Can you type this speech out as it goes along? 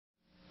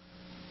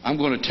I'm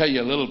going to tell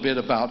you a little bit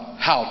about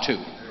how to.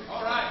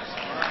 All right.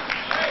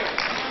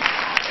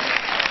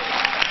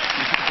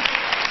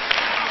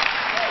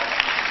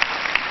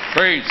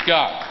 Praise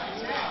God.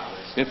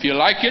 If you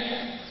like it,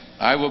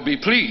 I will be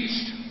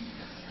pleased.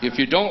 If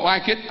you don't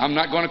like it, I'm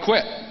not going to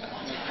quit.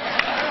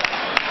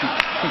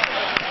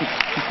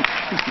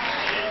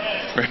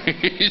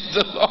 Praise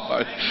the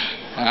Lord.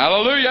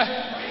 Hallelujah.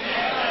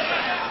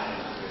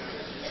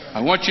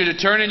 I want you to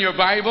turn in your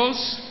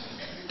Bibles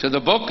to the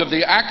book of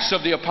the Acts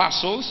of the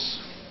Apostles,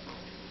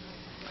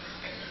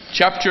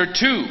 chapter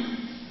 2.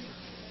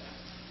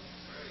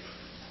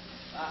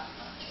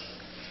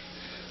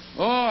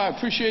 Oh, I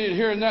appreciated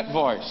hearing that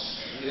voice.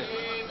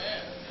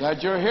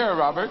 Glad you're here,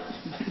 Robert.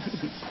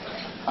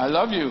 I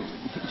love you.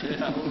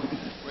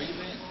 Where you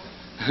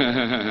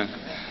been?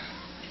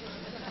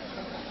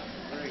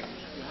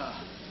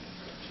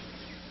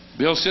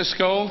 Bill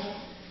Cisco,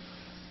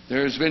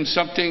 there's been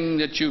something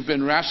that you've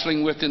been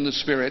wrestling with in the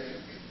Spirit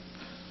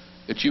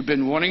that you've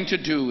been wanting to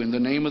do in the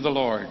name of the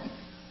Lord.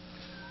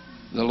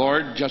 The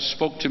Lord just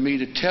spoke to me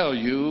to tell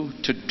you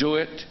to do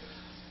it,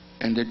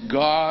 and that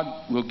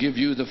God will give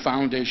you the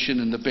foundation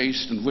and the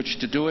base in which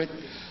to do it,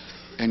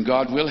 and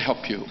God will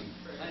help you.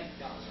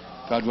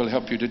 God will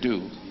help you to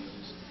do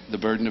the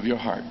burden of your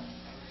heart.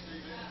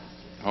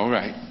 All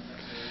right.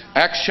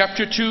 Acts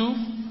chapter 2,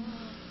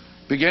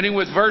 beginning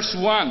with verse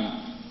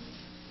 1.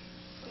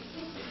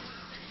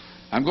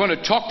 I'm going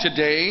to talk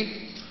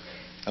today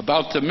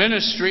about the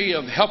ministry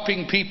of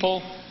helping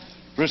people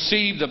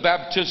receive the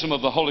baptism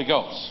of the Holy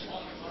Ghost.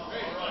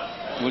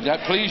 Would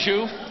that please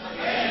you? All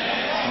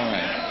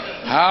right.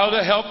 How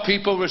to help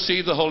people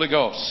receive the Holy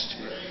Ghost.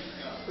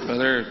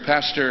 Brother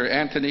Pastor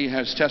Anthony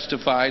has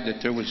testified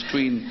that there was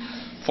between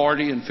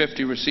 40 and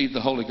 50 received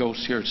the Holy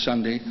Ghost here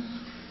Sunday.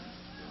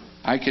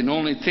 I can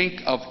only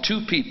think of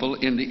 2 people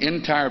in the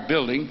entire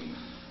building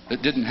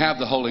that didn't have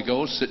the Holy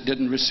Ghost, that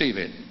didn't receive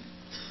it.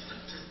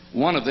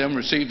 One of them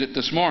received it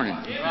this morning.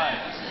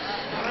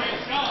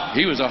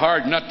 He was a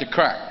hard nut to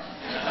crack.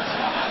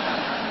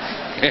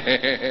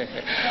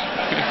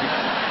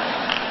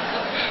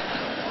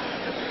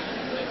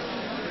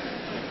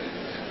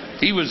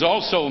 He was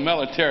also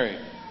military.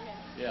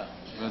 Yeah.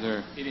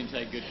 He didn't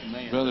take good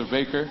command. Brother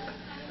Baker.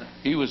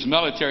 He was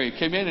military. He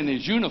came in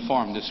his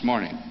uniform this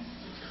morning.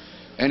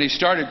 And he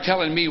started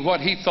telling me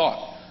what he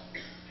thought.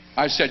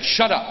 I said,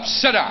 shut up,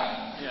 sit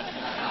down.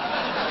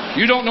 Yeah.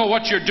 You don't know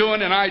what you're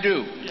doing, and I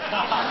do.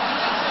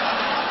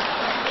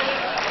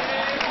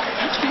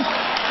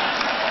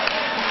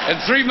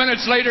 And 3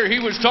 minutes later, he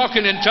was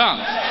talking in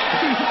tongues.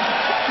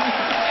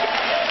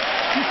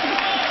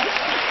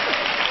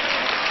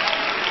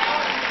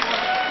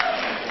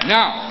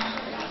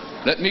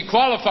 Now, let me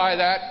qualify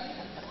that.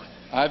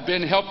 I've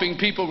been helping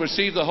people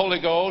receive the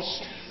Holy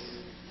Ghost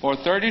for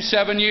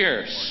 37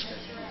 years.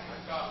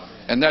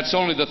 And that's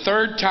only the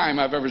 3rd time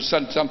I've ever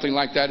said something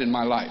like that in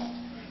my life.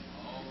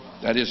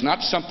 That is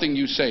not something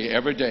you say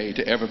every day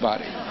to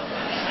everybody.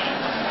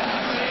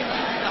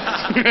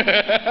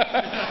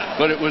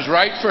 But it was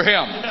right for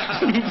him.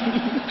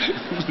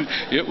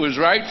 It was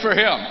right for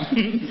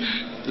him.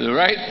 The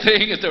right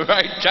thing at the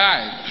right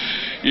time.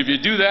 If you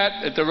do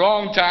that at the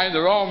wrong time,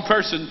 the wrong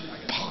person.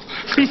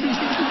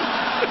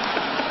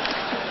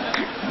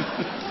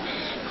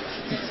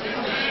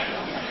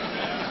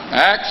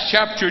 Acts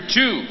chapter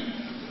 2,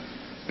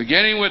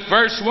 beginning with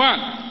verse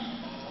 1.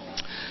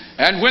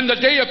 And when the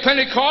day of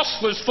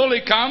Pentecost was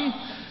fully come,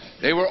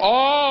 they were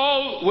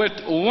all with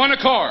one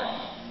accord.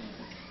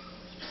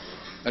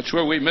 That's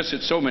where we miss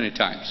it so many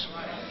times.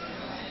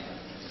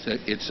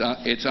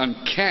 It's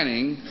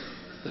uncanny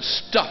the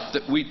stuff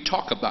that we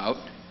talk about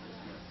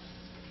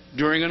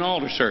during an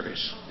altar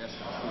service.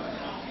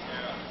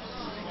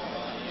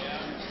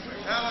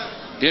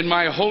 In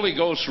my Holy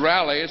Ghost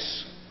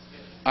rallies,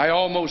 I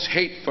almost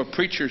hate for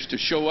preachers to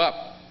show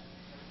up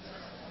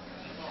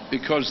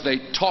because they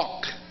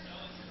talk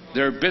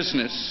their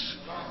business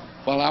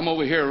while I'm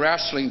over here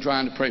wrestling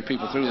trying to pray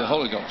people through the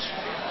Holy Ghost.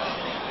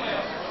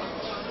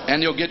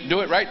 And you'll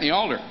do it right in the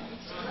altar.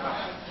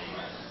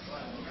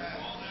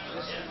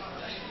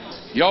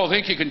 Y'all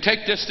think you can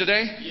take this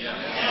today?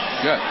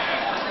 Good.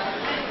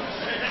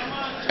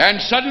 And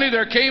suddenly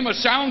there came a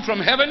sound from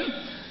heaven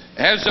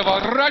as of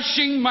a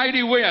rushing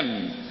mighty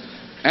wind,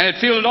 and it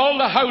filled all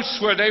the house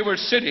where they were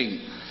sitting.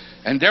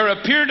 And there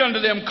appeared unto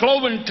them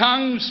cloven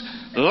tongues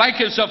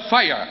like as of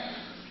fire,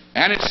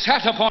 and it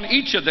sat upon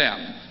each of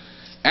them.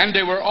 And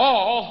they were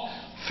all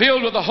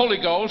filled with the Holy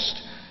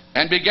Ghost,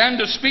 and began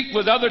to speak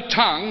with other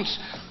tongues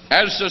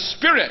as the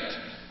Spirit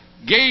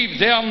gave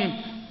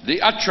them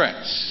the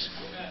utterance.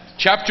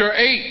 Chapter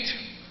 8,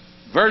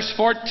 verse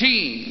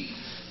 14.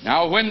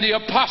 Now when the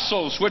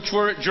apostles which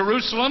were at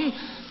Jerusalem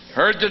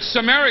heard that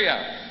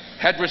Samaria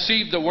had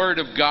received the word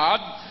of God,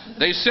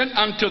 they sent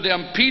unto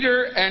them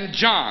Peter and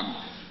John,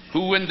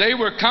 who when they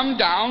were come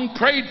down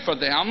prayed for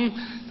them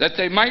that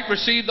they might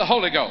receive the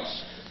Holy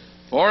Ghost.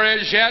 For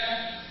as yet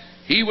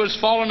he was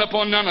fallen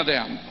upon none of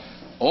them,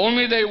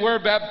 only they were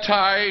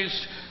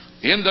baptized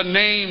in the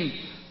name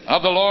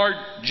of the Lord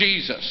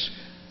Jesus.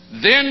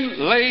 Then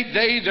laid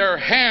they their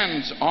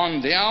hands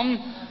on them,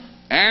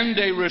 and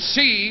they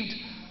received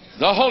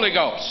the Holy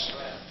Ghost.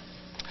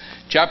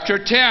 Chapter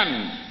 10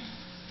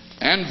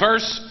 and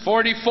verse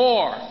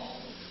 44.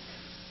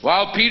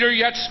 While Peter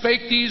yet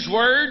spake these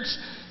words,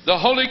 the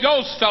Holy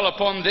Ghost fell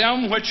upon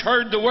them which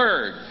heard the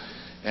word.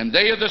 And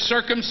they of the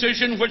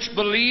circumcision which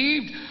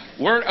believed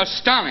were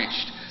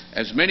astonished,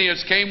 as many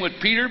as came with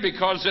Peter,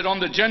 because that on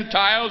the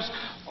Gentiles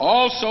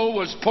also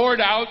was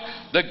poured out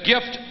the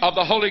gift of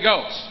the Holy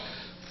Ghost.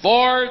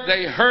 For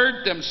they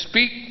heard them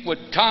speak with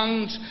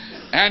tongues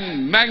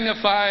and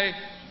magnify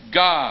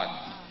God.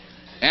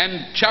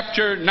 And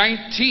chapter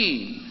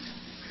 19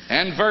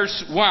 and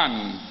verse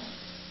 1.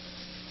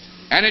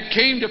 And it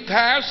came to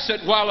pass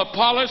that while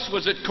Apollos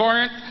was at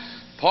Corinth,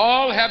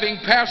 Paul, having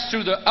passed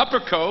through the upper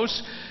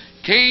coast,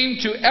 came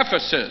to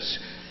Ephesus,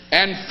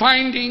 and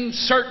finding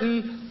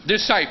certain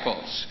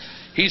disciples,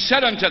 he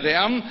said unto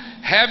them,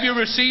 Have you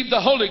received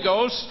the Holy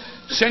Ghost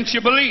since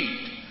you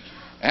believed?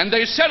 And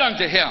they said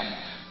unto him,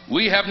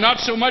 We have not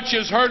so much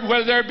as heard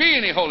whether there be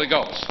any Holy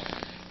Ghost.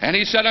 And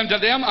he said unto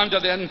them, Unto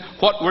then,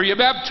 what were you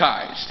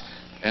baptized?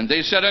 And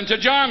they said, Unto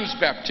John's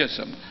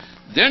baptism.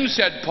 Then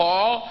said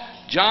Paul,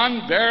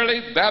 John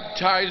verily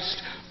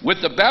baptized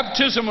with the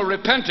baptism of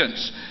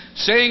repentance,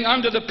 saying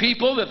unto the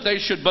people that they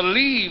should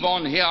believe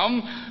on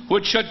him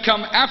which should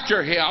come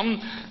after him,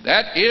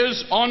 that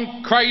is,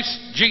 on Christ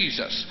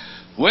Jesus.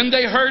 When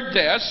they heard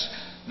this,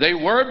 they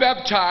were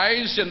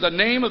baptized in the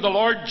name of the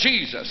Lord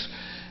Jesus.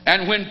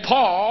 And when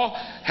Paul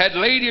had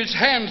laid his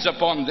hands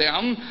upon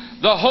them,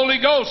 the Holy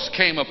Ghost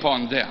came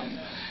upon them.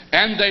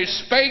 And they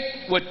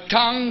spake with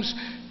tongues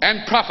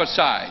and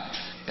prophesied.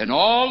 And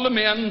all the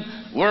men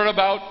were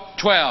about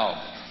 12.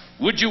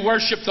 Would you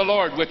worship the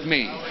Lord with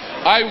me?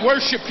 I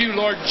worship you,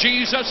 Lord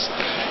Jesus,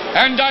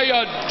 and I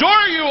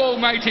adore you,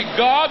 Almighty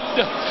God.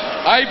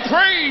 I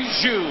praise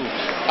you.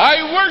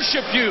 I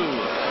worship you.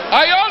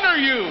 I honor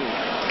you.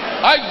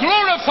 I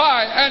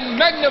glorify and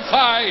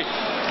magnify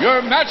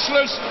your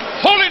matchless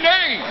holy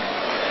name.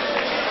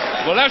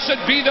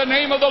 Blessed be the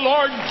name of the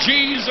Lord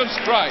Jesus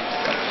Christ.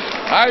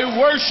 I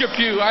worship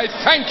you. I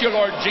thank you,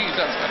 Lord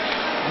Jesus.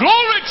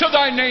 Glory to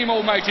thy name,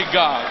 Almighty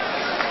God.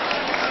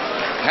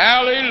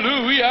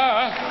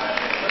 Hallelujah.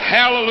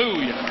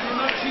 Hallelujah.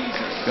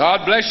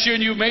 God bless you,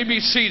 and you may be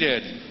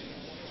seated.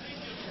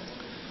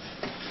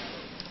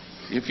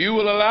 If you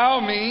will allow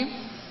me,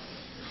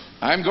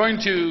 I'm going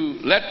to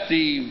let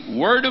the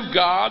Word of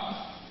God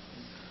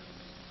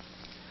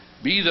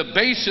be the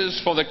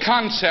basis for the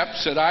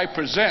concepts that I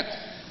present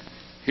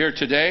here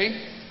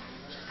today,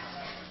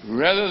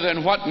 rather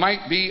than what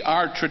might be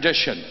our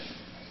tradition.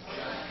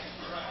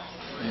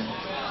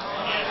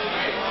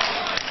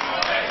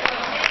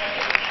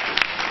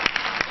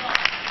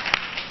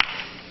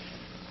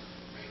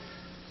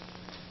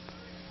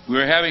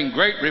 We're having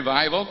great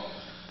revival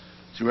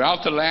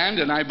throughout the land,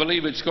 and I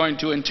believe it's going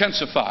to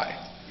intensify.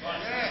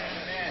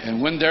 And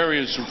when there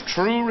is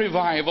true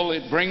revival,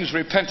 it brings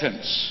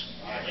repentance.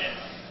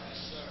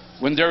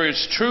 When there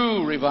is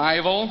true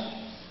revival,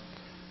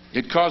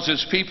 it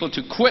causes people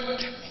to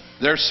quit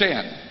their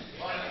sin.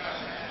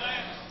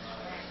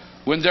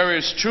 When there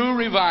is true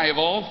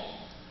revival,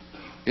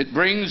 it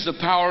brings the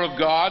power of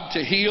God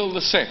to heal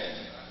the sick.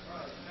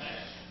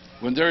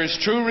 When there is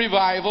true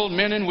revival,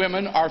 men and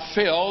women are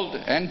filled,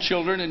 and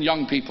children and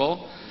young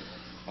people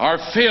are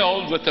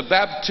filled with the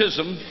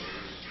baptism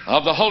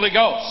of the Holy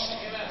Ghost.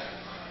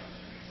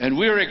 And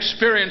we're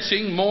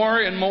experiencing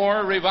more and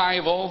more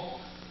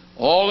revival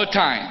all the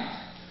time.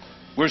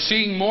 We're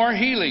seeing more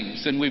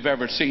healings than we've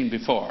ever seen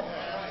before.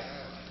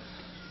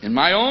 In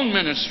my own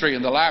ministry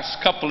in the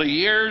last couple of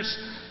years,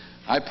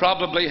 I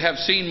probably have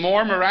seen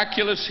more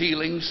miraculous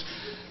healings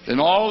than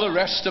all the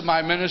rest of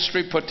my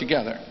ministry put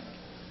together.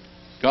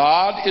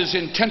 God is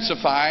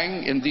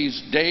intensifying in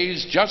these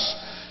days just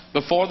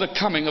before the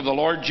coming of the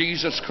Lord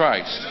Jesus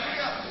Christ.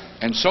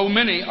 And so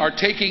many are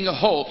taking a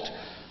hold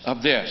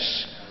of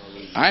this.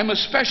 I'm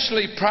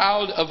especially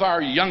proud of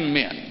our young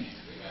men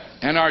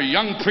and our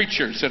young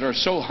preachers that are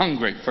so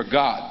hungry for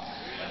God.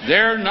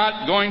 They're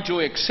not going to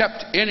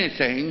accept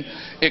anything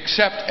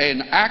except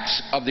an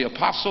Acts of the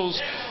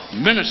Apostles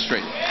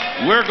ministry.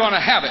 We're going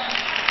to have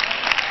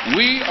it.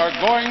 We are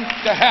going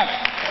to have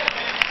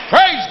it.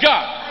 Praise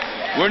God.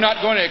 We're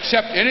not going to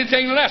accept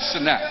anything less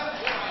than that.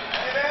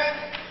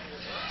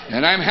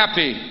 And I'm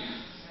happy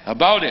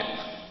about it.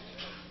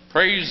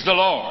 Praise the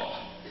Lord.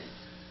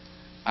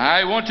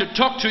 I want to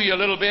talk to you a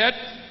little bit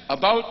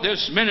about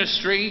this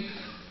ministry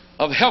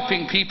of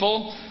helping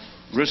people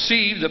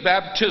receive the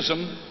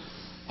baptism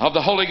of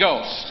the Holy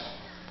Ghost.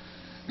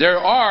 There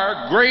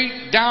are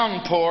great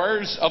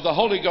downpours of the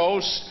Holy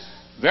Ghost,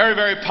 very,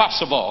 very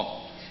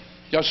possible.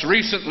 Just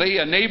recently,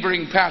 a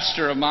neighboring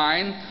pastor of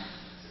mine,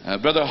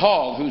 Brother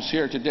Hall, who's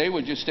here today,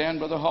 would you stand,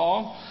 Brother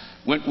Hall,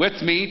 went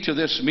with me to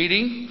this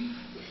meeting,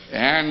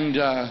 and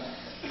the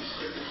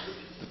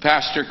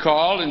pastor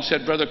called and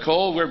said, Brother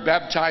Cole, we're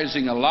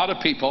baptizing a lot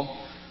of people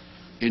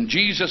in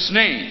Jesus'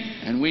 name,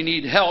 and we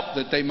need help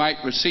that they might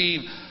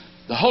receive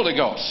the Holy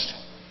Ghost.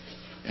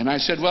 And I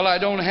said, well, I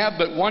don't have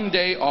but one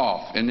day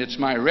off, and it's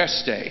my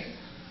rest day.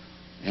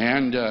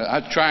 And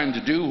I'm trying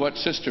to do what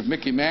Sister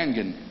Mickey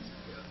Mangan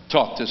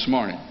taught this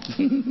morning,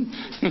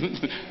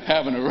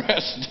 having a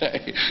rest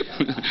day.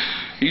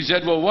 He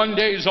said, well, one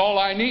day is all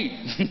I need.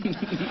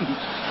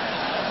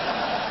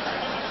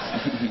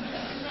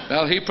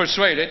 Well, he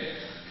persuaded.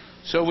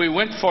 So we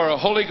went for a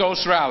Holy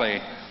Ghost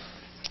rally.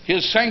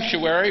 His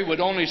sanctuary would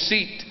only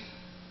seat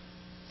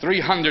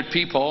 300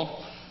 people.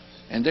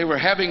 And they were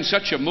having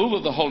such a move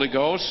of the Holy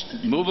Ghost,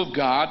 move of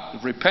God,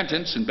 of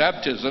repentance and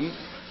baptism,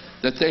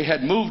 that they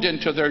had moved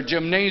into their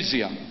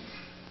gymnasium.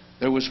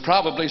 There was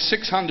probably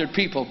 600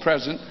 people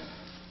present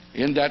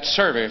in that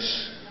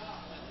service.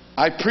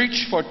 I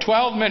preached for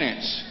 12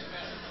 minutes.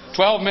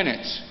 12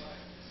 minutes.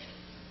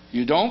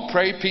 You don't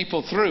pray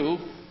people through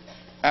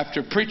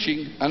after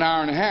preaching an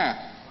hour and a half.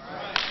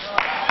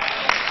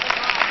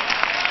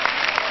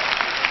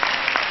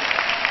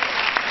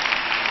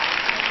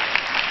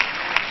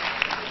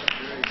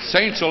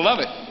 Saints will love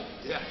it.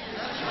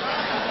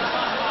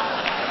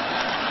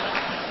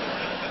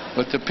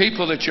 But the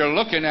people that you're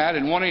looking at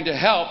and wanting to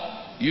help,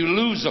 you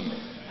lose them.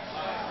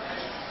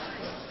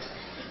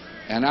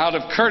 And out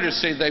of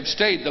courtesy, they've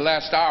stayed the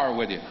last hour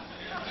with you.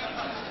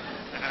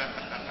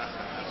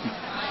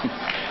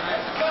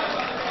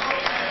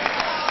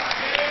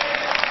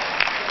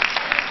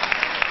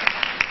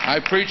 I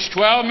preached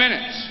 12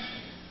 minutes,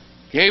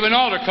 gave an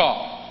altar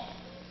call,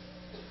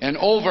 and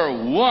over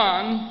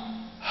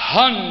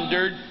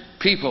 100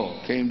 people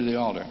came to the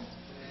altar.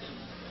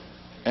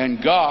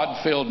 And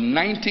God filled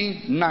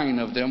 99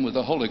 of them with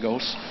the Holy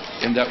Ghost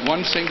in that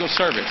one single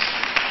service.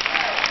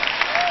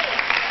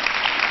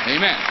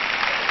 Amen.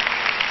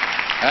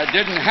 That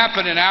didn't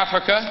happen in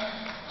Africa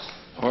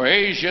or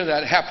Asia.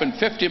 That happened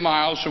 50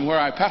 miles from where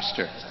I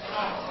pastor.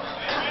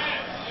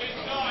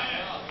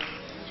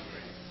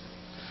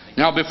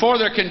 Now, before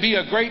there can be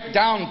a great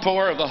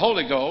downpour of the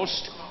Holy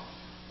Ghost,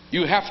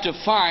 you have to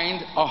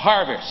find a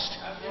harvest.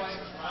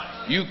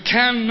 You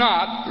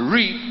cannot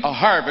reap a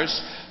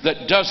harvest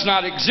that does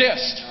not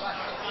exist.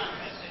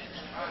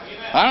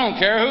 I don't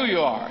care who you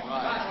are.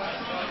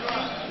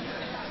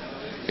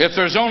 If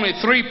there's only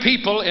 3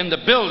 people in the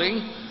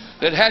building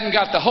that hadn't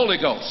got the Holy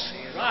Ghost,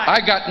 I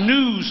got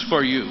news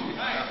for you.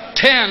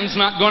 10's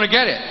not going to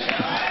get it.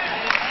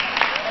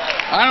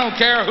 I don't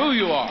care who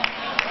you are.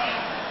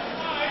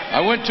 I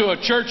went to a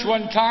church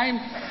one time,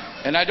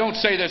 and I don't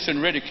say this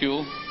in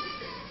ridicule,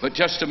 but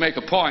just to make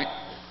a point.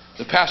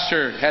 The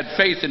pastor had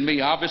faith in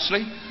me,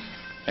 obviously,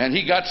 and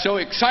he got so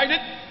excited.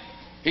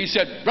 He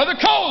said, Brother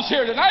Cole's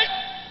here tonight.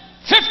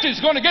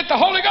 50's going to get the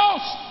Holy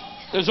Ghost.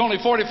 There's only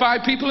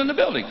 45 people in the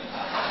building.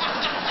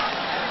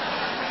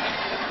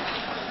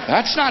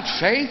 That's not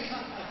faith.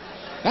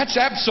 That's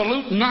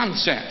absolute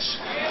nonsense.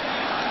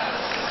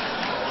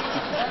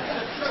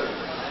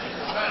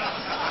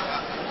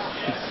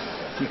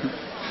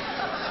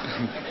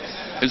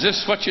 Is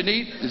this what you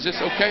need? Is this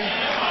okay?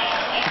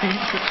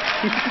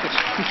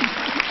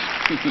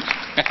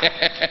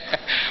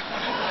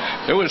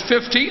 There was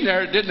 15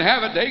 there that didn't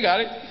have it. They got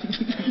it.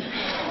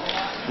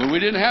 But we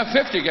didn't have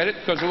 50 get it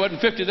because there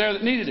wasn't 50 there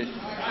that needed it.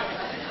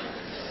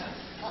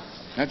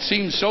 That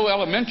seems so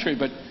elementary,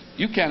 but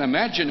you can't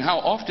imagine how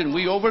often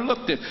we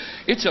overlooked it.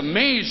 It's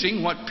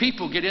amazing what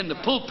people get in the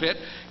pulpit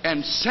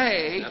and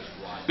say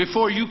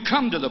before you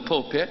come to the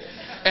pulpit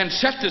and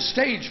set the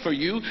stage for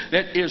you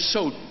that is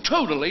so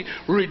totally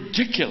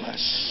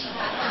ridiculous.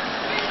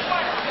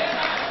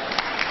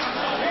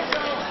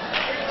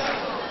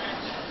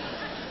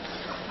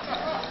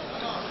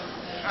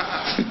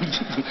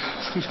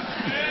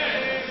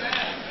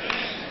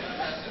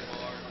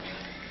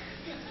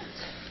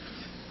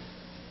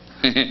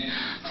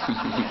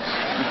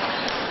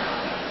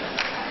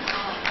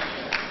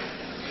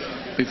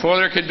 Before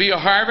there could be a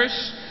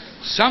harvest,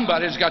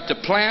 somebody's got to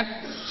plant,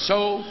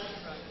 sow,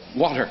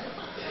 water.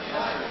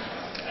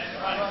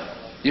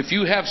 If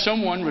you have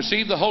someone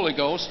receive the Holy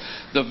Ghost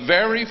the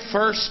very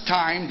first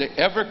time they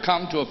ever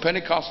come to a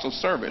Pentecostal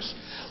service,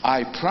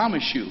 I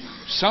promise you,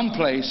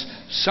 someplace,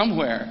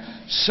 somewhere,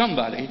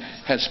 somebody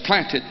has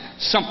planted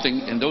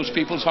something in those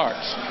people's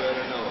hearts.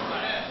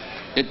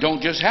 It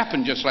don't just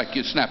happen just like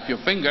you snap your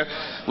finger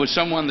with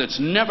someone that's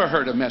never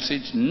heard a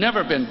message,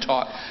 never been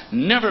taught,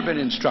 never been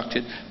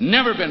instructed,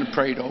 never been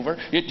prayed over.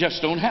 It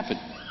just don't happen.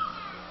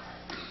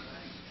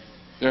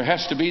 There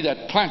has to be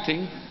that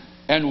planting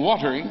and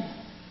watering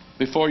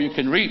before you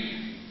can reap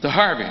the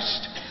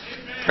harvest.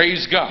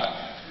 Praise God.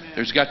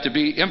 There's got to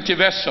be empty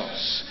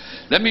vessels.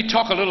 Let me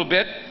talk a little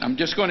bit. I'm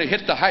just going to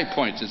hit the high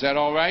points. Is that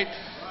all right?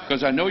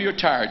 Because I know you're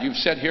tired. You've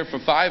sat here for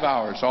 5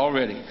 hours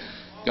already.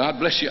 God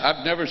bless you.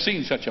 I've never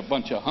seen such a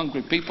bunch of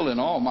hungry people in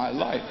all my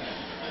life.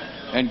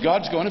 And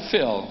God's going to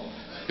fill.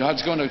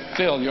 God's going to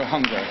fill your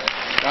hunger.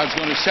 God's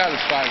going to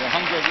satisfy the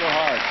hunger of your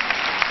heart.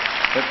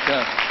 But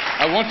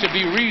I want to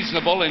be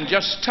reasonable and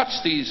just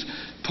touch these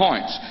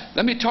points.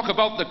 Let me talk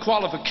about the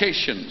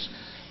qualifications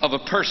of a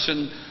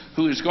person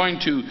who is going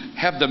to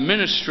have the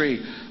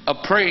ministry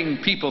of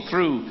praying people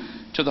through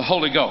to the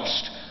Holy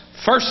Ghost.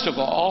 First of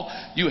all,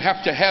 you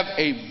have to have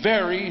a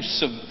very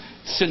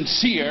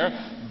sincere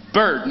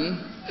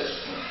burden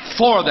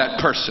for that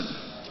person.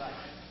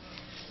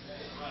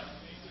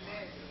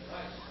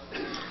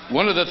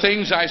 One of the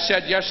things I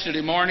said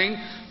yesterday morning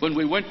when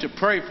we went to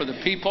pray for the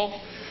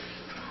people,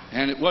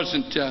 and it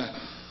wasn't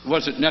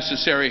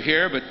necessary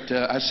here, but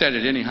I said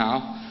it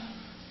anyhow,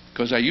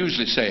 because I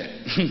usually say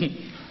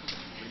it.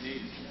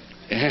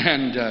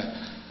 And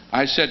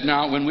I said,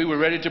 now, when we were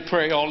ready to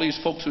pray, all these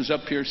folks was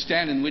up here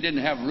standing. We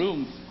didn't have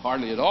room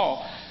hardly at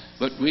all,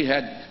 but we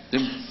had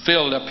them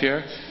filled up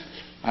here.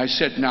 I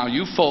said, now,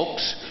 you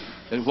folks,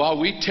 that while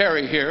we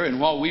tarry here and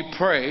while we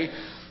pray,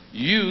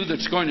 you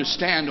that's going to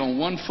stand on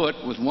one foot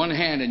with one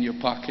hand in your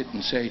pocket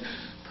and say,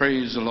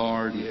 praise the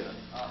Lord.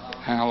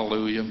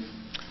 Hallelujah.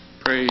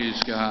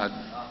 Praise God.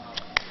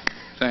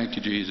 Thank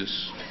you,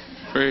 Jesus.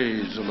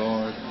 Praise the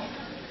Lord.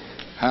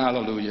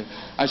 Hallelujah.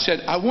 I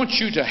said, I want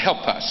you to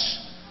help us.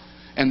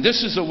 And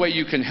this is the way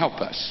you can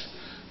help us.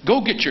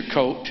 Go get your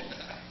coat,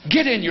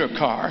 get in your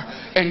car,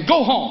 and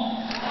go home.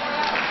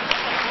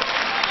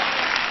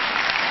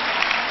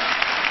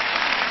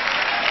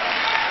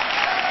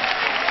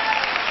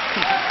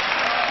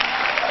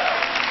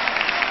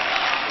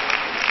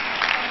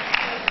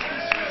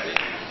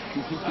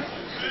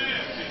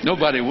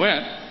 Nobody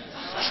went.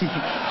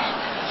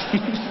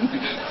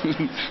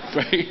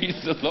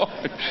 Praise the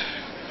Lord.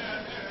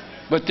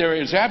 But there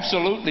is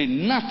absolutely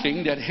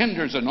nothing that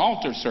hinders an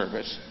altar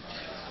service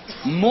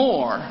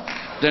more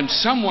than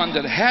someone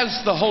that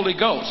has the Holy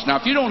Ghost. Now,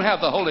 if you don't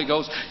have the Holy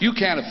Ghost, you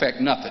can't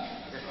affect nothing.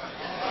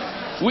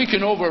 We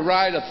can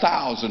override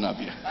 1,000 of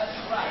you.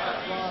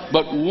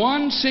 But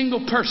one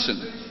single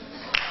person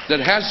that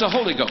has the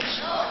Holy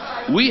Ghost,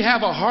 we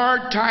have a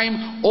hard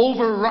time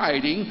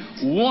overriding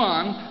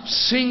one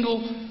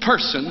single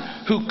person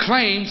who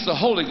claims the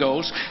Holy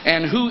Ghost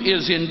and who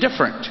is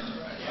indifferent.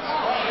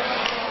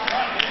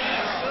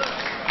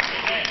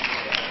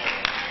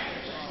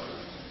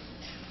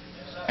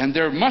 And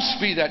there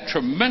must be that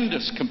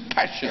tremendous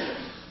compassion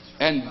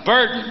and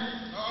burden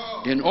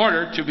in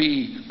order to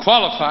be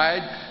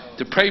qualified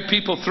to pray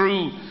people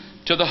through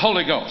to the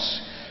Holy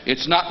Ghost.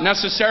 It's not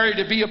necessary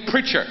to be a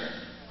preacher.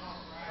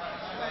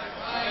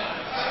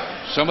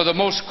 Some of the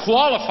most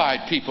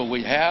qualified people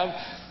we have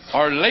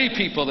are lay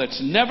people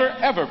that's never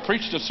ever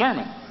preached a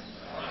sermon.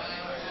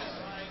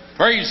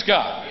 Praise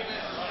God.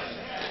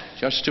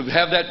 Just to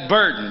have that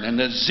burden and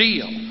the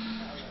zeal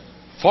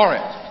for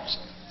it.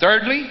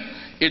 Thirdly,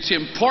 it's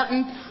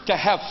important to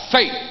have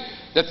faith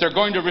that they're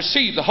going to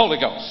receive the Holy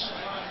Ghost.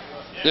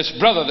 This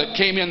brother that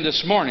came in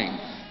this morning,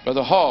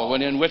 Brother Hall,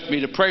 went in with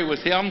me to pray with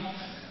him.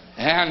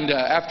 And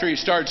after he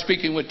started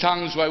speaking with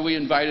tongues, why, we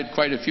invited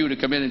quite a few to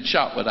come in and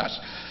shout with us.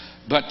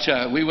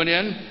 But we went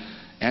in,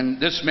 and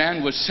this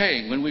man was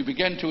saying, when we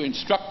began to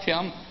instruct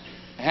him,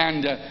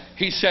 and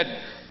he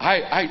said,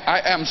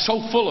 I am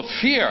so full of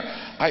fear.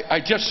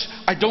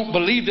 I don't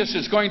believe this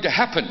is going to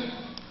happen.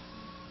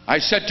 I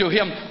said to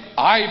him,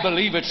 I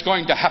believe it's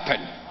going to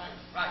happen.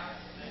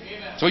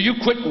 So you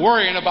quit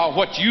worrying about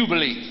what you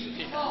believe.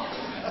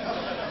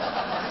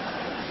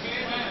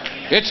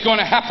 It's going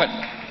to happen.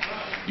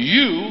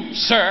 You,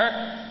 sir,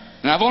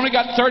 and I've only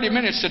got 30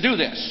 minutes to do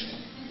this,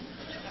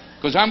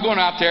 because I'm going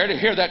out there to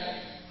hear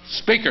that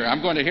speaker.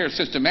 I'm going to hear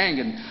Sister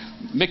Mangan,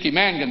 Mickey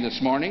Mangan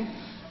this morning,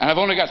 and I've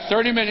only got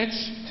 30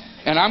 minutes,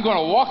 and I'm going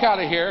to walk out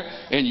of here,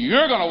 and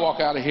you're going to walk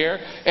out of here,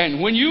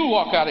 and when you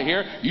walk out of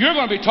here, you're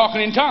going to be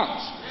talking in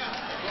tongues.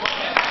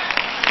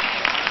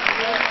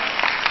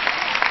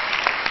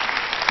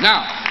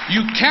 Now,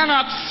 you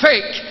cannot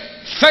fake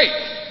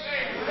faith.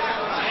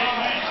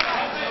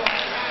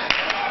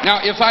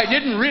 Now, if I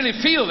didn't really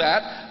feel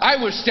that, I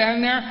was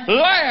standing there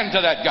lying to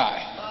that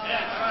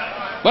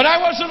guy. But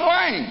I wasn't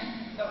lying.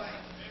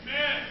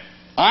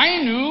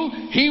 I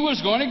knew he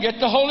was going to get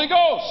the Holy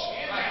Ghost.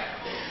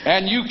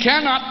 And you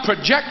cannot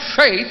project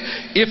faith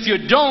if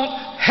you don't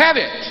have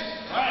it.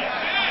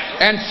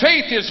 And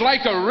faith is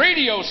like a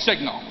radio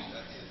signal.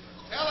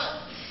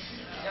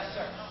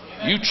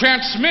 You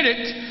transmit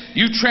it,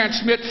 you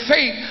transmit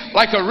faith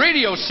like a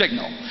radio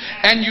signal.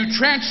 And you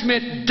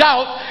transmit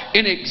doubt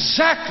in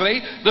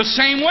exactly the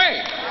same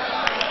way.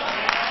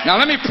 Now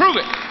let me prove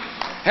it.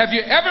 Have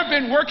you ever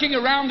been working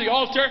around the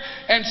altar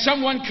and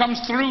someone comes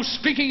through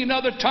speaking in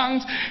other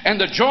tongues and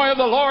the joy of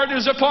the Lord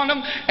is upon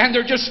them and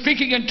they're just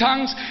speaking in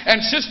tongues,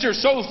 and sister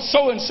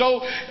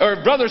so-and-so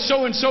or brother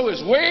so-and-so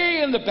is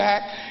way in the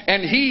back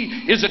and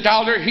he is a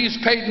doubter, he's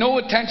paid no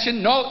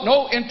attention,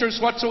 no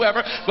interest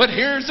whatsoever, but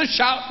here's the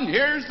shout and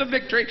here's the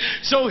victory.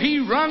 So he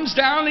runs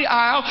down the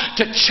aisle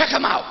to check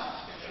them out,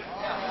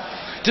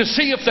 to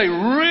see if they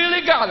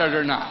really got it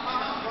or not.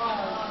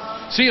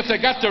 See if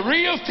they got the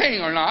real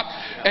thing or not,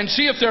 and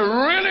see if they're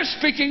really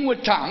speaking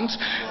with tongues.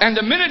 And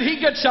the minute he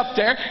gets up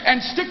there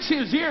and sticks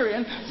his ear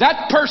in,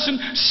 that person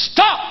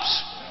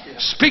stops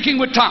speaking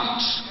with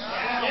tongues.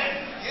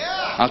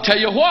 I'll tell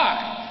you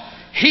why.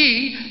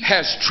 He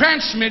has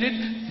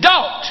transmitted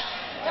doubt.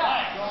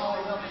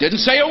 Didn't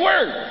say a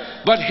word,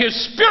 but his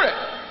spirit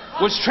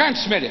was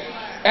transmitted.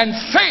 And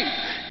faith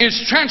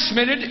is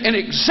transmitted in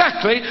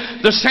exactly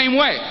the same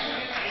way.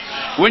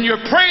 When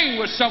you're praying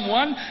with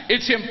someone,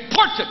 it's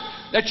important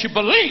that you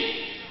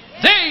believe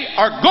they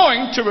are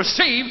going to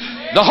receive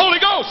the Holy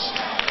Ghost.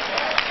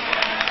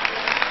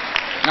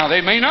 Now,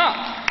 they may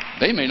not.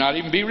 They may not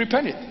even be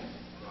repentant.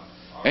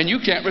 And you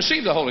can't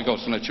receive the Holy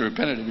Ghost unless you're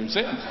repentant of your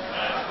sins.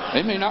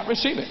 They may not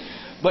receive it.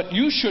 But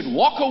you should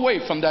walk away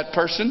from that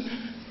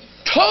person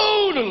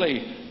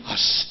totally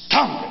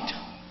astounded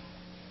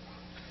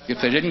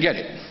if they didn't get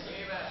it.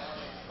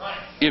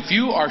 If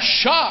you are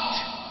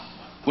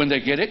shocked when they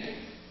get it,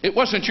 it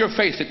wasn't your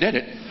faith that did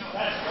it.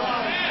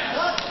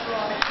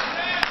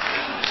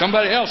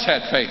 Somebody else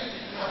had faith.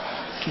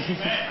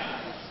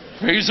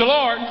 Praise the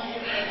Lord.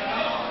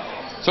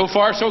 So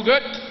far, so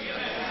good.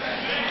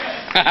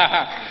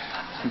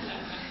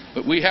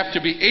 But we have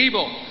to be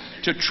able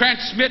to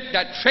transmit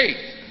that faith.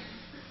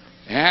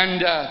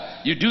 And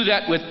you do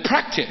that with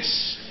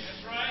practice.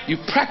 You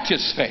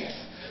practice faith,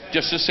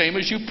 just the same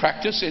as you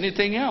practice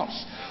anything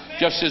else.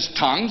 Just as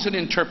tongues and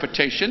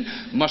interpretation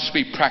must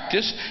be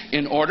practiced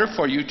in order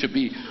for you to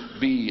be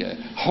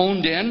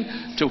honed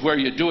in to where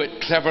you do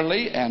it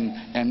cleverly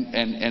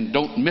and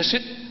don't miss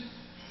it.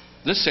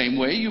 The same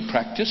way you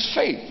practice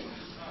faith.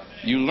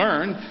 You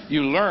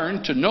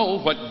learn to know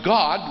what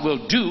God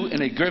will do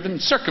in a given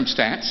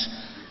circumstance.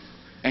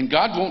 And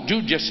God won't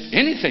do just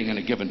anything in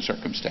a given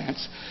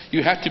circumstance.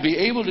 You have to be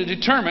able to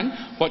determine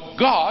what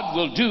God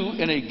will do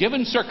in a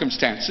given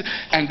circumstance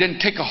and then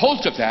take a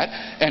hold of that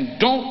and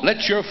don't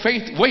let your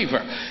faith waver.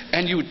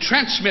 And you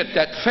transmit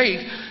that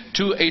faith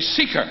to a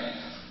seeker.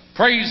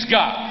 Praise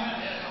God.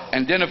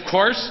 And then, of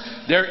course,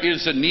 there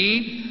is a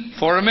need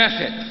for a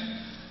method.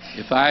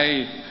 If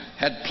I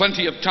had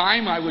plenty of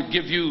time, I would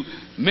give you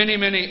many,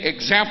 many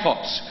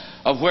examples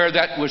of where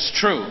that was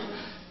true.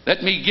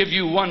 Let me give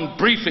you one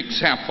brief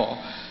example.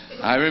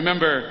 I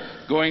remember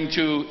going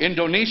to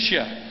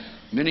Indonesia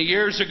many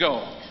years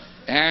ago,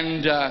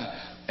 and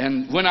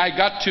when I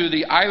got to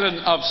the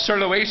island of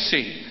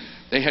Sulawesi,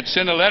 they had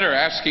sent a letter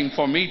asking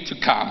for me to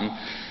come.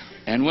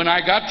 And when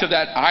I got to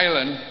that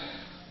island,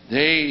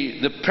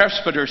 the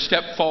presbyter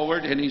stepped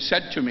forward and he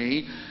said to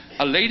me,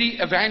 a lady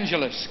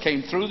evangelist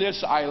came through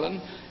this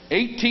island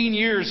 18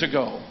 years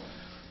ago,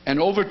 and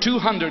over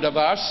 200 of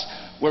us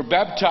were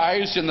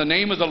baptized in the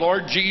name of the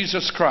Lord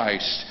Jesus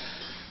Christ.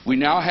 We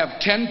now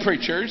have 10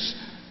 preachers.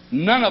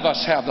 None of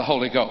us have the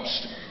Holy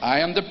Ghost.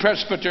 I am the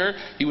presbyter.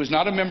 He was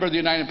not a member of the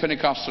United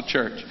Pentecostal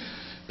Church.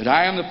 But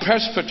I am the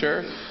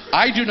presbyter.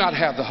 I do not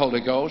have the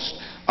Holy Ghost.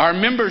 Our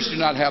members do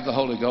not have the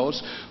Holy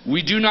Ghost.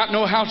 We do not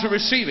know how to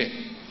receive it.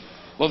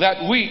 Well,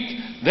 that week,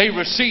 they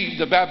received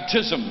the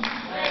baptism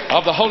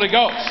of the Holy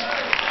Ghost.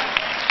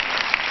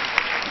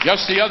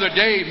 Just the other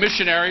day,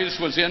 missionaries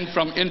was in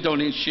from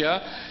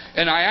Indonesia,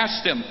 and I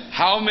asked them,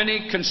 how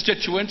many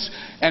constituents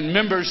and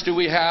members do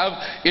we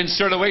have in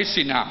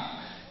Sulawesi now?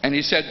 And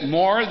he said,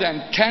 more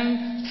than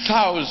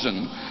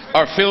 10,000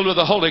 are filled with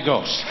the Holy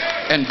Ghost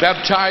and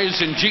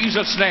baptized in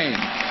Jesus' name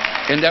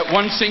in that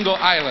one single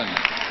island.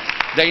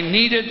 They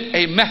needed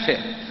a method.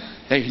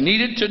 They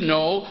needed to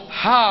know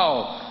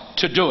how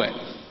to do it.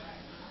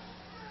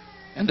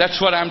 And that's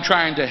what I'm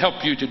trying to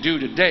help you to do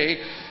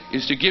today,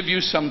 is to give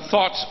you some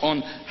thoughts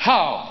on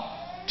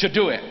how to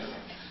do it.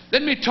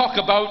 Let me talk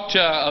about,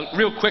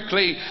 real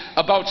quickly,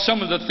 about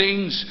some of the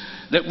things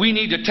that we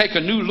need to take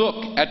a new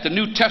look at the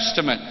New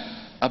Testament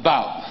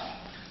about.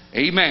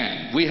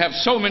 Amen. We have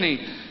so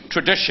many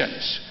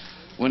traditions.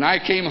 When I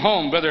came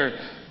home, Brother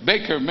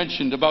Baker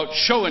mentioned about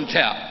show and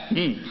tell.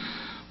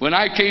 When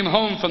I came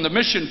home from the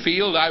mission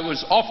field, I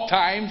was oft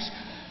times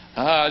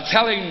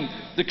telling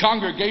the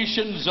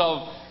congregations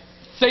of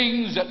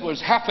things that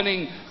was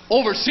happening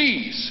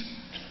overseas.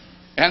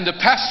 And the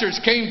pastors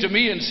came to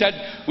me and said,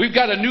 we've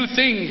got a new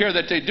thing here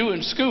that they do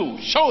in school,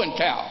 show and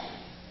tell.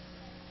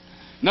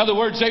 In other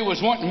words, they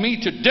was wanting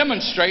me to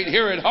demonstrate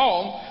here at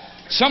home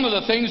some of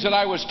the things that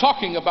I was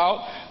talking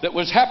about that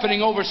was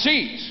happening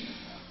overseas.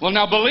 Well,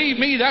 now believe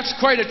me, that's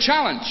quite a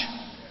challenge.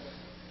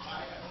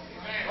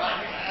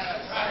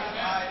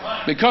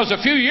 Because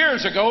a few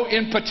years ago,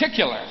 in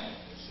particular,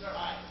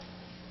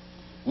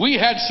 we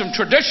had some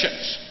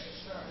traditions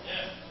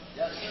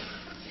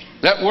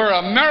that were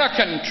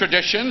American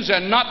traditions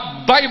and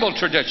not Bible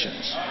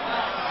traditions.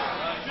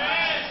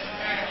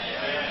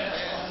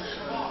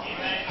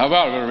 How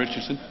about it, Brother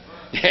Richardson?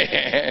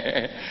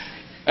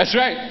 That's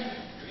right.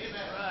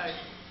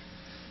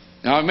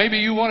 Now, maybe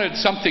you wanted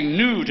something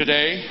new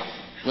today.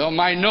 Well,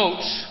 my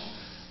notes,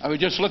 I was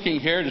just looking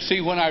here to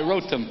see when I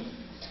wrote them.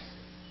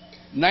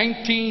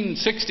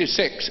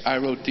 1966, I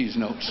wrote these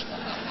notes.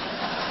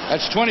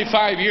 That's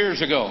 25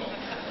 years ago.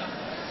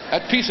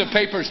 That piece of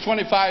paper is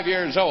 25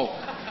 years old.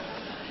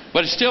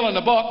 But it's still in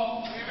the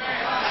book.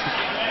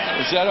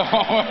 Is that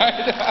all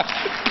right?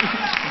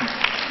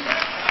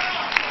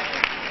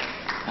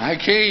 I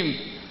came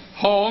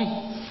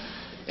home,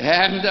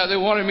 and they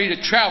wanted me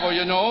to travel,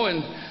 you know,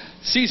 and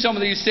see some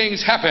of these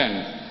things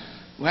happen.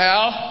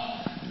 Well,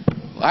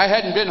 I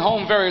hadn't been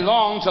home very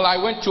long till I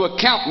went to a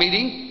camp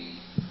meeting,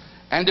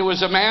 And there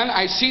was a man,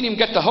 I seen him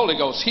get the Holy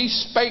Ghost. He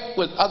spake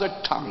with other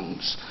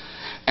tongues.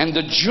 And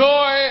the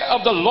joy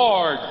of the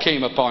Lord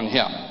came upon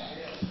him.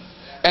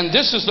 And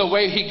this is the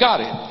way he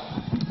got it.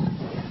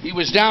 He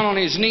was down on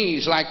his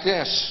knees like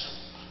this.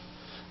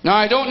 Now,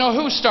 I don't know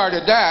who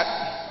started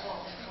that.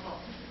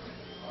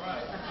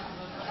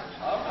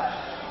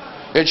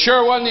 It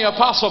sure wasn't the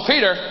Apostle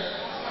Peter.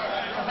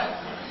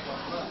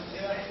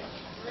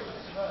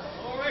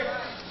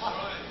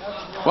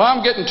 Well,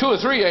 I'm getting 2 or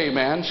 3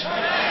 amens.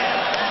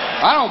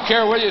 I don't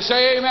care whether you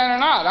say amen or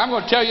not. I'm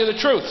going to tell you the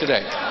truth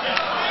today.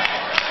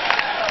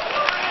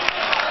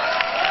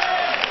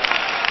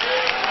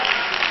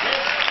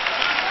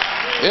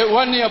 It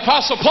wasn't the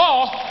Apostle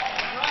Paul.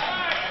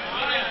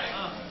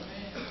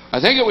 I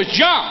think it was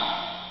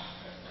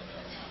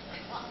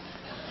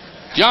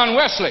John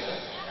Wesley.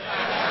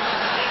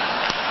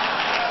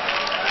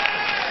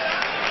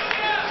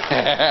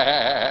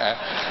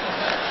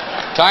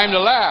 Time to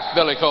laugh,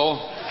 Billy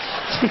Cole.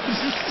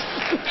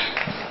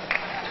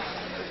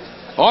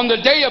 On the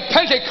day of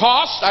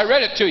Pentecost, I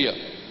read it to you,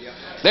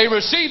 they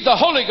received the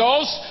Holy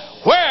Ghost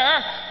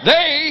where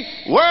they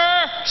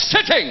were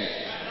sitting.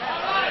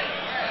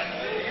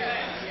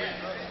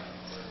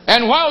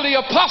 And while the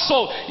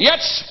apostle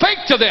yet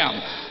spake to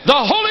them, the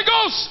Holy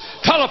Ghost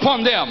fell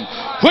upon them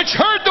which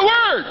heard the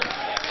word.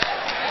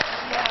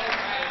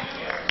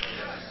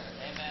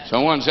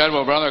 Someone said,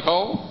 well, Brother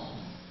Cole,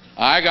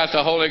 I got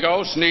the Holy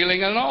Ghost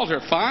kneeling at an altar.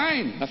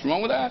 Fine, nothing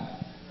wrong with that.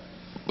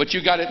 But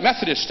you got it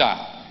Methodist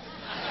style.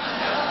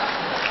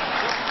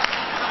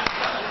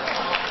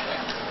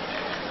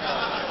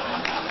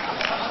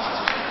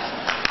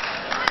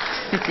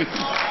 Praise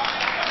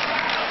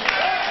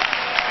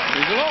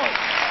the Lord.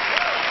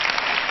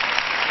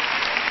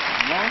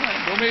 No,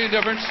 don't make any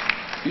difference.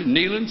 You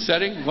kneeling,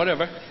 sitting,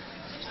 whatever.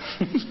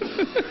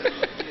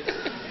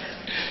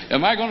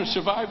 Am I going to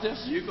survive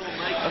this? You're going to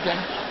make it. Okay.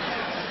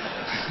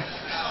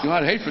 You know,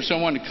 I'd hate for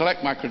someone to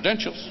collect my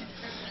credentials.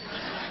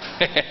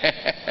 Yeah.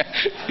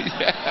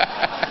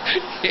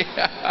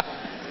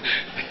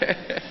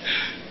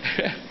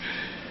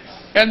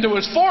 And there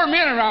was 4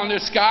 men around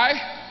this guy,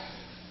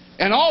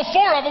 and all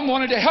 4 of them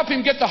wanted to help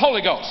him get the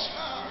Holy Ghost.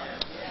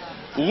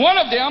 One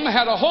of them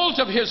had a hold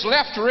of his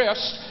left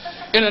wrist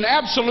in an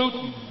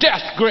absolute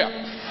death grip.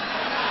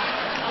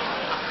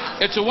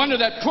 It's a wonder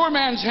that poor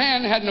man's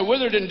hand hadn't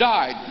withered and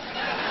died.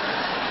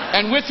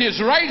 And with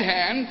his right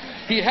hand,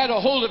 he had a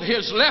hold of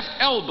his left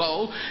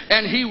elbow,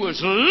 and he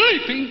was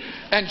leaping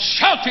and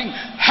shouting,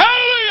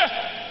 "Hallelujah!"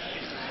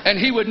 And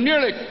he would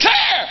nearly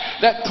tear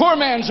that poor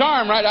man's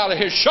arm right out of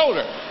his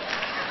shoulder.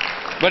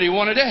 But he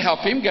wanted to help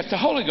him get the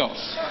Holy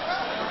Ghost.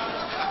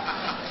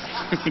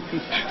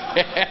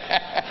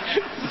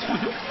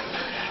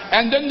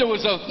 And then there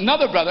was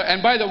another brother,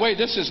 and by the way,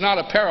 this is not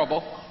a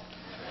parable.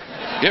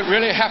 It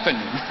really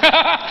happened.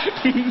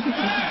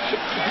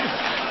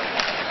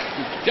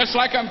 Just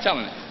like I'm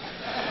telling it.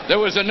 There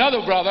was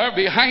another brother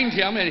behind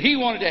him, and he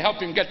wanted to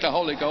help him get the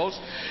Holy Ghost.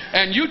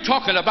 And you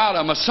talking about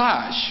a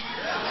massage.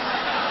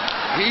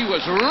 He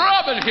was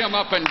rubbing him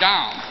up and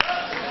down.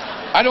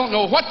 I don't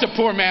know what the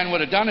poor man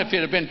would have done if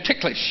it had been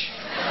ticklish.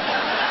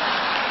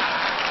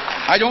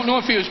 I don't know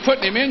if he was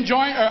putting him in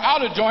joint or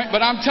out of joint,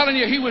 but I'm telling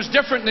you, he was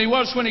different than he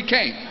was when he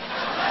came.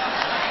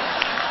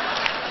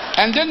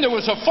 And then there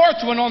was a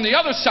 4th one on the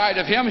other side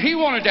of him. He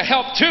wanted to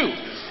help too.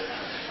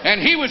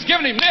 And he was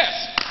giving him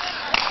this.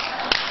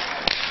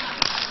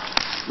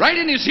 Right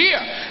in his ear.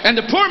 And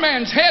the poor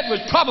man's head was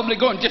probably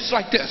going just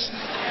like this.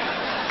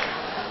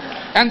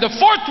 And the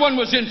 4th one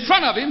was in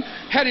front of him,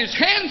 had his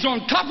hands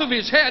on top of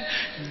his head,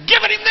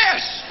 giving him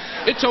this.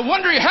 It's a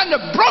wonder he hadn't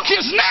have broke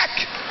his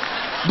neck.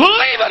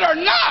 Believe it or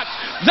not,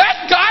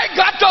 that guy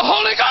got the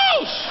Holy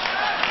Ghost.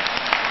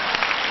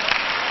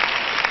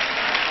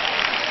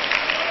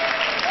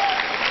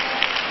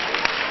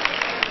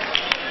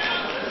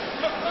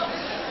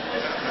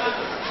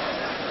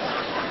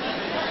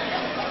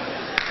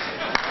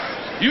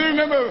 You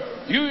remember,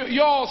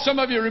 you all, some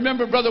of you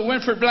remember Brother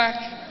Winford Black?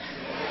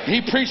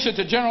 He preached at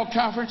the General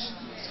Conference.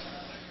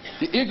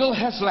 The eagle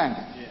has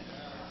landed.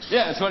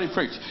 Yeah, that's what he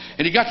preached.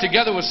 And he got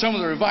together with some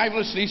of the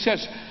revivalists, and he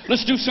says,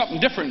 let's do something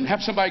different and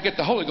have somebody get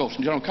the Holy Ghost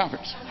in General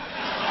Conference.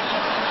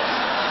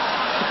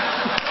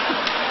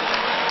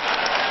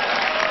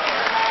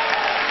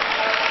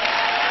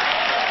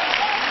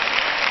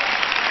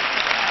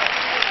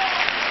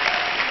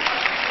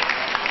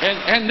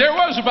 And there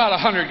was about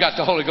 100 got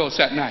the Holy Ghost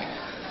that night.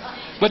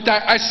 But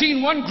I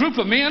seen one group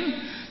of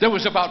men, there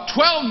was about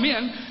 12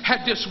 men,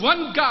 had this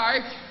one guy,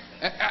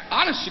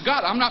 honest to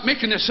God, I'm not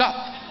making this up.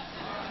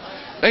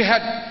 They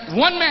had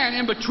one man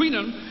in between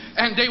them,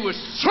 and they were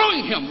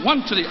throwing him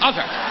one to the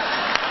other.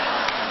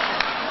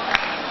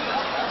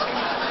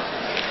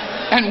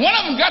 And one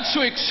of them got so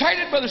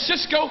excited, Brother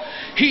Cisco,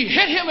 he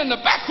hit him in the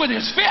back with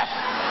his fist.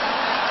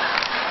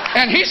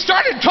 And he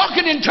started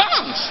talking in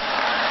tongues.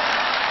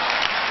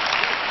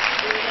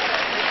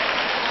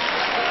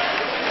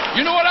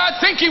 You know what I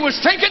think he was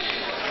thinking?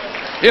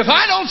 If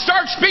I don't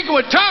start speaking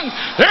with tongues,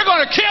 they're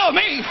going to kill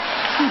me.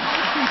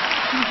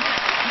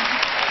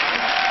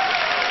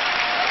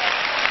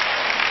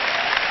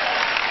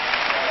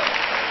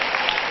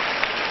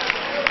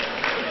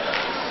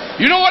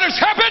 has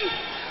happened?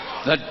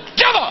 The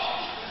devil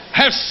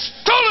has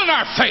stolen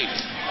our faith.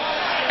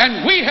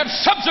 And we have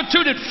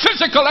substituted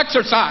physical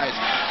exercise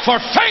for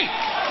faith.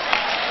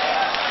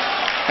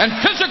 And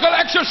physical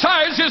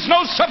exercise is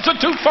no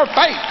substitute for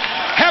faith.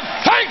 Have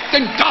faith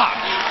in God,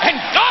 and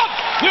God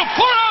will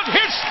pour out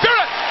His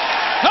Spirit.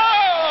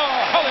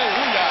 Oh,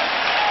 hallelujah.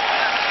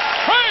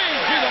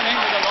 Praise be the name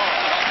of the Lord.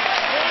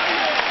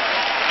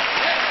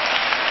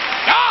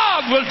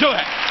 God will do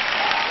it.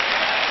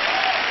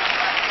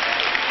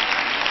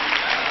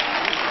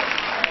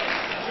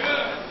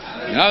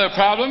 Another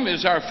problem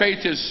is our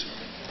faith is,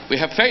 we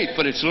have faith,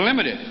 but it's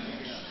limited.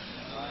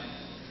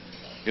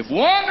 If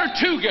one or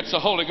two gets the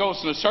Holy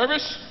Ghost in a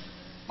service,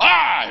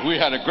 we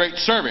had a great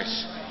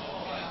service.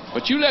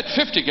 But you let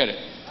 50 get it.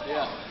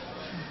 Yeah,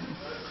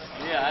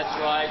 that's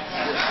right.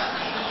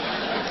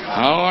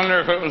 I wonder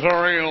if it was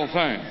a real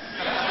thing.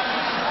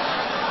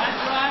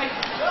 That's right.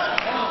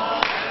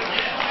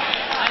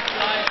 That's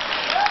right.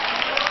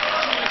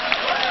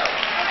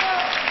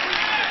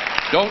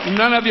 Don't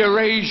none of you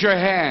raise your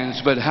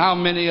hands, but how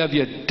many of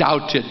you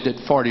doubted that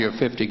 40 or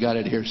 50 got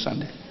it here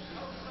Sunday?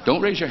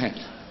 Don't raise your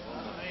hands.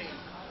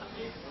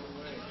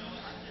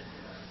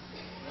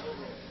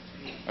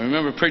 I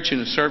remember preaching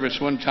a service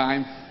one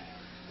time.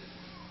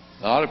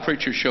 A lot of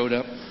preachers showed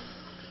up,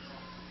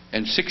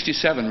 and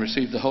 67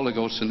 received the Holy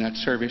Ghost in that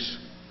service.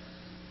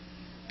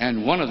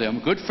 And one of them,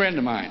 a good friend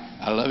of mine,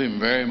 I love him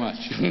very much.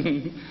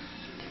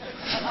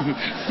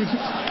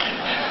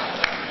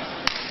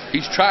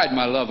 He's tried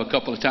my love a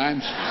couple of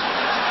times.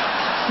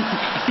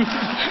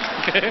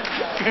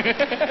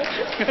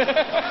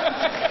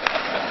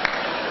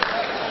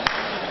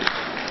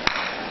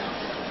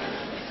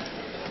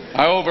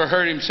 I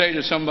overheard him say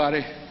to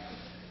somebody,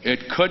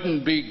 "It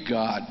couldn't be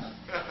God.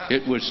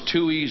 It was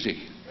too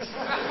easy."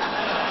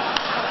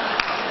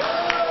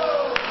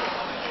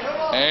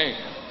 Hey,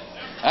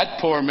 that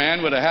poor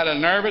man would have had a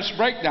nervous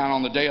breakdown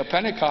on the day of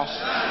Pentecost.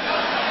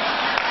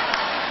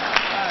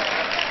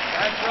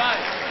 That's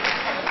right.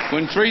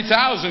 When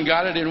 3,000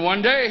 got it in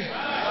one day.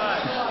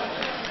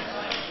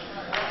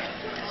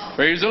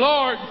 Praise the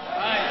Lord.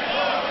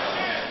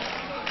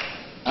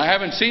 I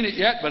haven't seen it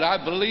yet, but I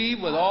believe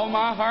with all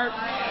my heart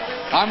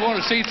I'm going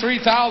to see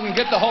 3,000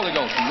 get the Holy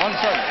Ghost in one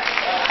service.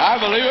 I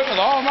believe it with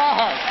all my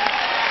heart.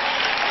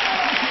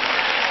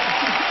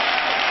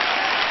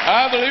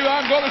 I believe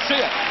I'm going to see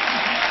it.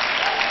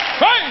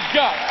 Praise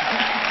God.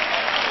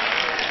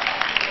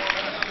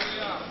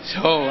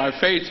 So our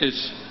faith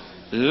is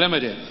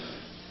limited.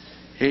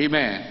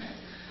 Amen.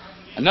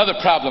 Another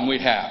problem we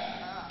have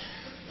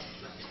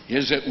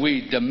is that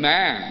we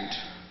demand,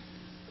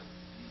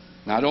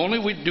 not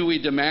only do we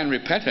demand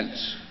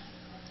repentance,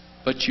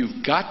 but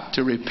you've got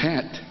to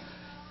repent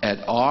at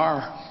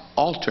our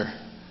altar,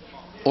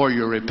 or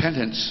your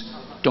repentance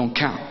don't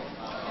count.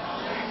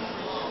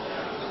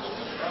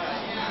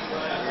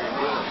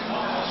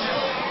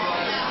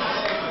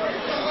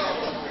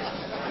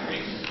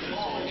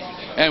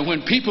 And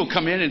when people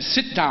come in and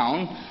sit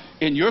down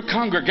in your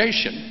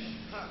congregation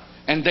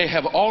and they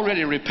have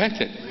already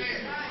repented,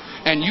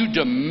 and you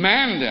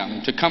demand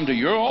them to come to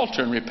your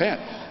altar and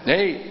repent,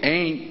 they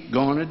ain't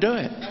going to do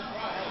it.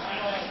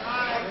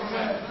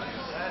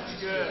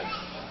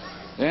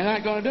 They're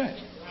not going to do it.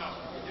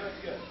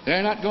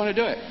 They're not going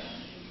to do it.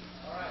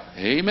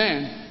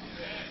 Amen.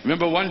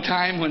 Remember one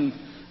time when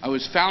I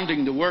was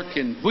founding the work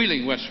in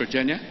Wheeling, West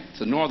Virginia. It's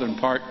the northern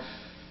part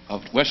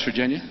of West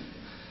Virginia.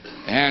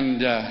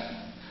 And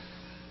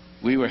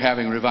we were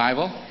having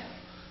revival.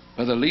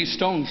 Brother Lee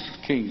Stone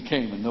King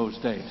came in those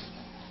days.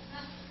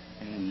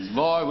 And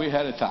boy, we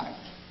had a time.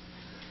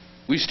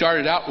 We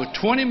started out with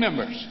 20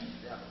 members.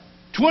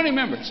 20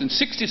 members. And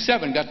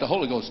 67 got the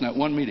Holy Ghost in that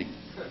one meeting.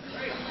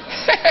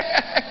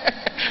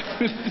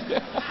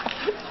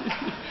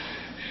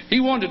 He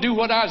wanted to do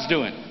what I was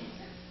doing.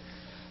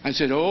 I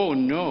said, "Oh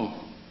no."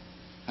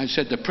 I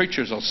said, "The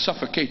preachers will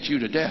suffocate you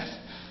to death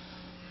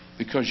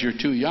because you're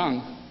too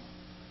young."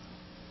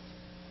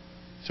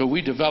 So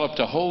we developed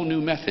a whole new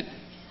method.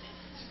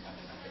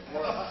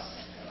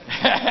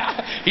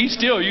 He's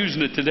still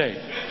using it today.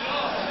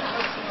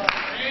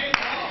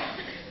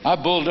 I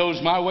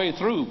bulldozed my way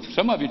through.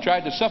 Some of you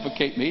tried to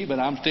suffocate me, but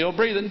I'm still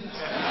breathing.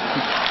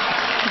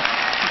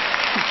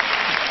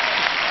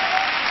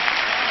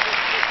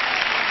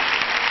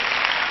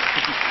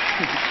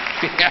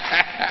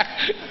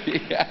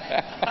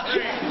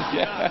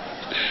 Yeah.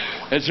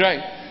 That's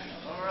right.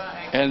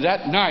 And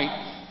that night,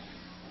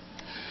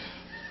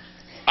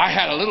 I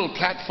had a little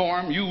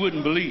platform you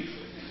wouldn't believe.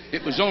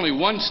 It was only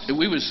once.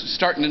 We was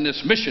starting in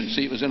this mission.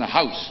 See, it was in a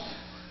house,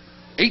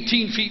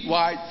 18 feet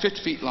wide,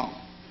 50 feet long.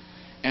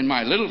 And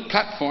my little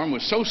platform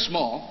was so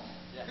small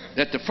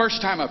that the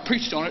first time I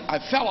preached on it, I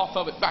fell off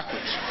of it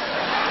backwards.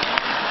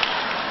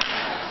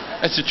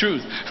 That's the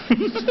truth.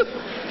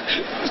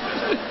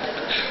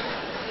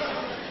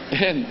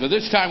 And by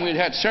this time we'd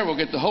had several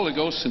get the Holy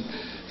Ghost. And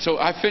so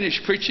I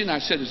finished preaching. I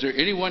said, "Is there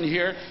anyone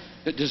here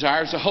that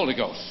desires the Holy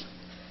Ghost?"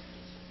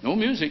 No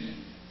music.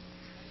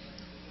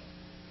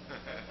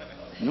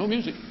 No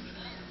music.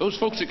 Those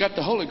folks that got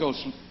the Holy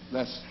Ghost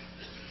last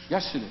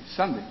Yesterday,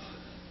 Sunday.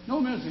 No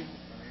music.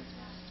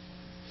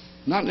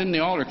 Not in the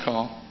altar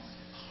call.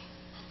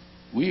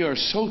 We are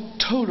so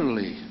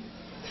totally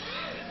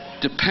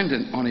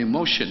dependent on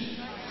emotion.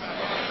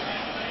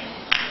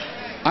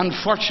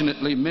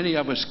 Unfortunately, many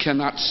of us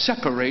cannot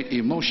separate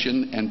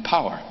emotion and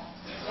power.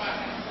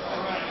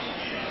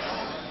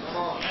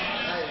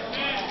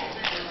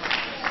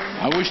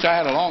 I wished I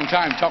had a long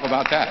time to talk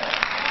about that.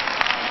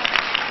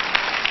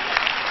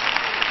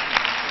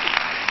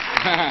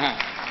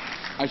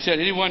 I said,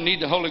 anyone need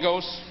the Holy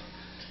Ghost?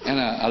 And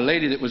a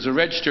lady that was a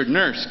registered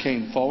nurse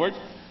came forward.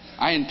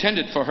 I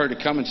intended for her to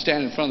come and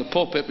stand in front of the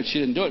pulpit, but she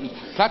didn't do it. The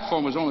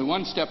platform was only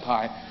one step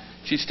high.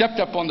 She stepped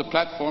up on the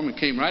platform and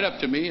came right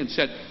up to me and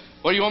said,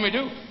 what do you want me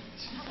to do?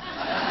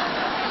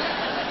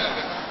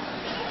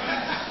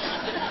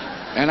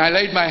 And I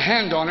laid my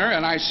hand on her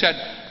and I said,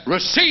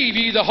 receive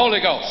ye the Holy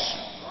Ghost.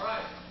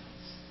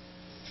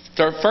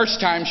 The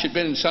first time she'd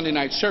been in Sunday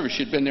night service,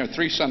 she'd been there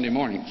 3 Sunday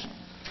mornings.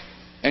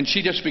 And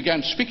she just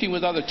began speaking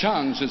with other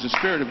tongues as the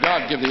Spirit of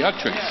God gave the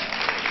utterance.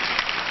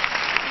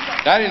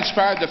 That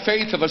inspired the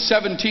faith of a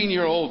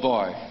 17-year-old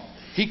boy.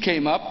 He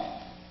came up,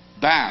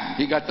 bam,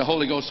 he got the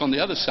Holy Ghost on the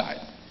other side.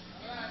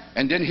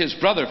 And then his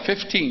brother,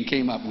 15,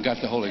 came up and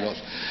got the Holy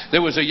Ghost.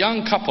 There was a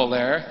young couple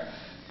there,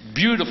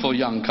 beautiful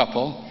young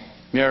couple,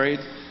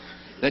 married,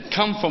 that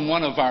come from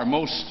one of our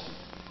most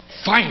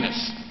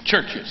finest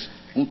churches.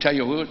 I won't tell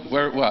you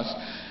where it was,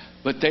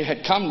 but they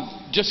had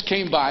just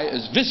came by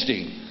as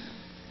visiting.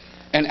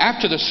 And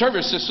after the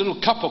service, this little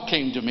couple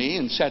came to me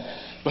and said,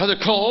 Brother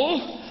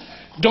Cole,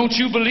 don't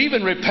you believe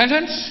in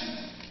repentance?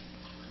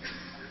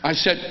 I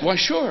said, why,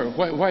 sure.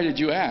 Why did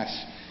you ask?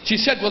 She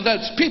said, well,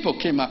 those people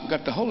came up and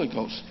got the Holy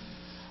Ghost.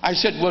 I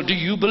said, well, do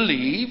you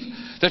believe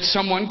that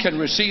someone can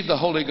receive the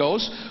Holy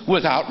Ghost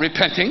without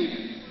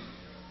repenting?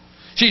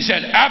 She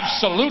said,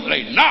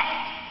 absolutely not.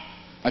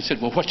 I said,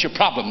 well, what's your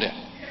problem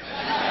then?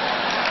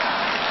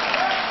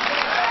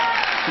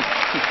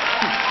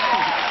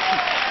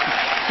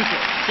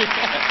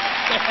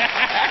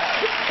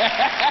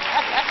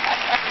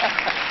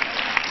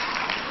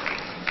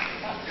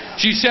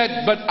 She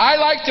said, but I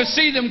like to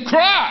see them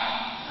cry.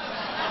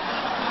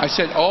 I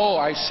said, oh,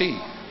 I see.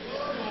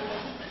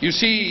 You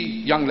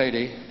see, young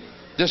lady,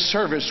 this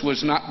service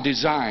was not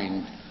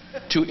designed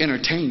to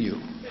entertain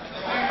you.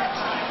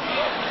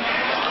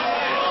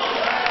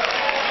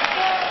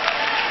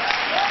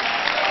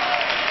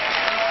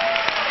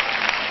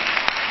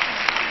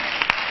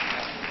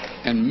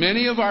 And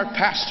many of our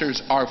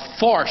pastors are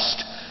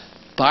forced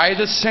by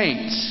the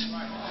saints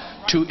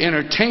to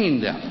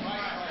entertain them.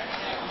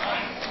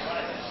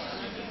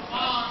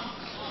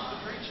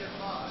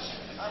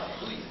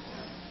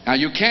 Now,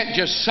 you can't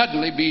just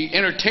suddenly be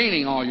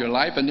entertaining all your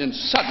life and then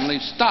suddenly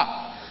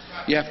stop.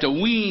 You have to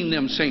wean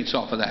them saints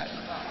off of that.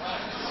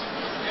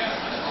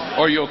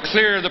 Or you'll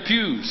clear the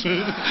pews.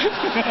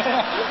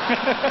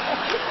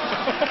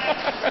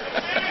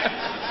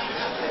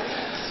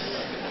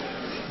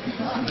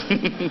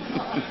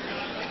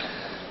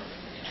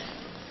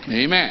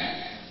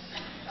 Amen.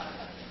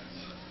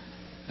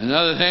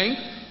 Another thing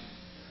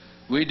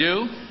we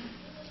do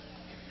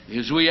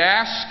is we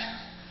ask,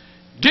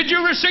 did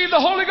you receive the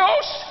Holy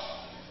Ghost?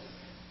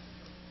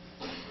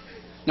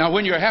 Now,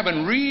 when you're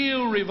having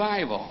real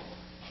revival,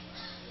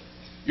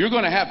 you're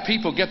going to have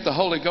people get the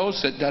Holy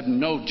Ghost that doesn't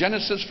know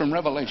Genesis from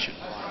Revelation,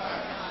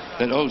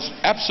 that owes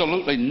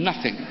absolutely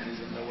nothing.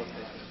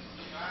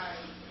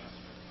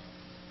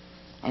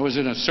 I was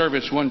in a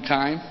service one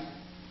time,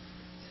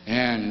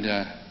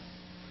 and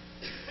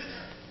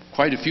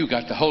quite a few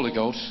got the Holy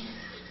Ghost,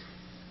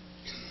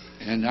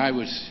 and I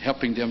was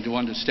helping them to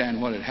understand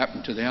what had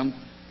happened to them.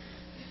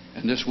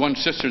 And this one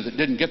sister that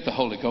didn't get the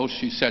Holy Ghost,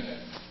 she said,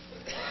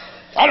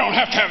 I don't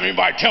have to have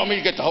anybody tell me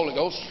to get the Holy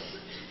Ghost.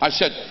 I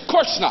said, of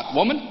course not,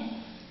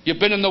 woman. You've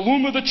been in the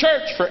womb of the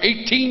church for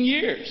 18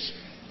 years.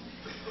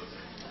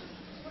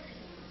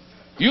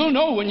 You'll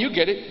know when you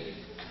get it.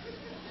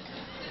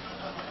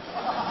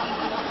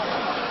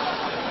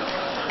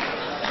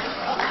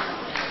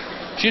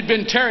 She'd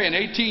been tarrying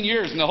 18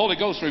 years, and the Holy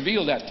Ghost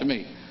revealed that to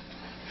me.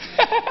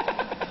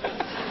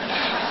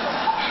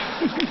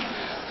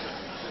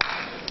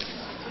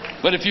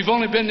 But if you've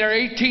only been there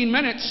 18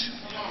 minutes,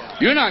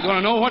 you're not going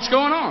to know what's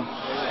going on.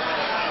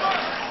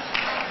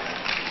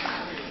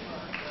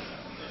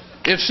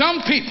 If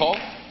some people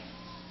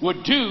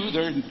would do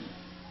their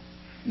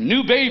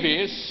new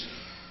babies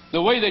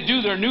the way they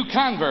do their new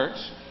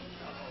converts,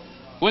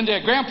 when their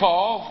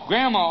grandpa,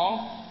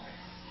 grandma,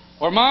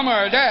 or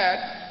mama or dad,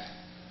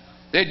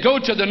 they'd go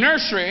to the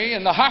nursery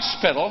in the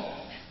hospital,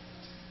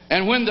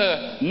 and when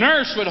the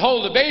nurse would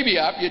hold the baby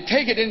up, you'd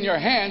take it in your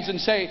hands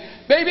and say,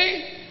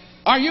 baby,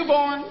 are you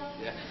born?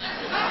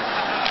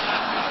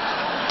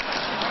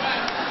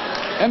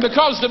 And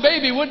because the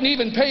baby wouldn't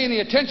even pay any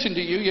attention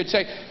to you, you'd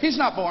say, he's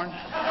not born.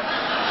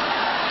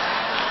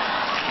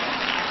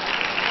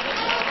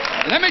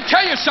 Let me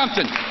tell you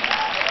something.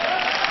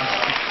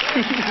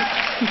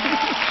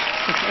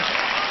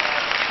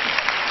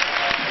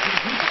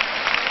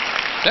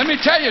 Let me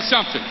tell you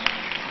something.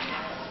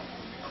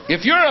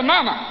 If you're a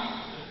mama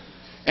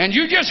and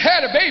you just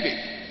had a baby,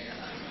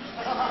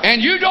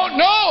 and you don't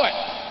know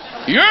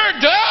it, you're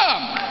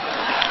dumb.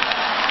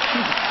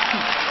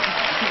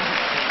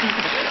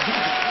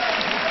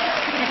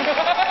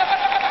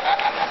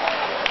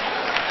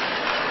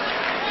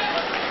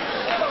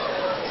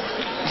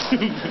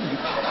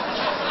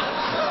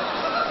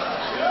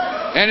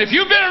 And if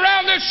you've been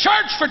around this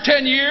church for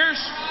 10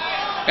 years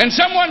and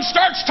someone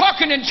starts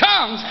talking in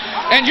tongues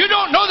and you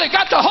don't know they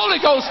got the Holy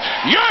Ghost,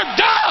 you're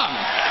dumb.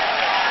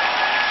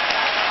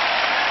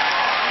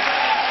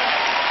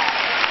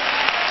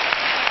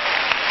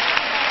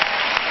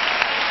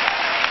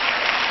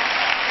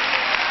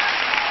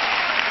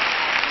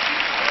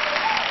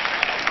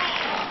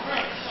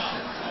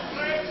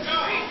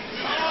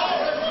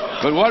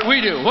 But what do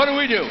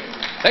we do?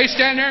 They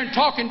stand there and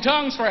talk in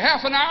tongues for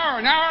half an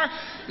hour,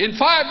 in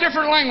 5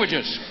 different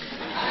languages.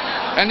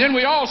 And then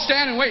we all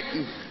stand and wait.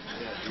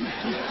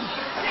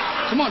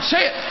 Come on,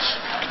 say it.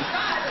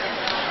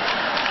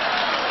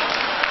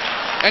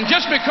 And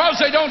just because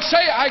they don't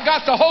say, I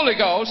got the Holy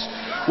Ghost,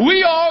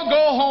 we all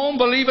go home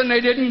believing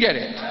they didn't get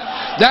it.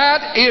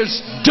 That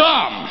is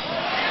dumb.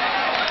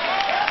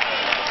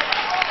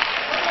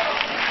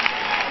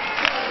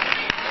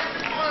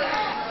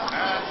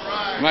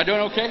 Am I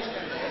doing okay?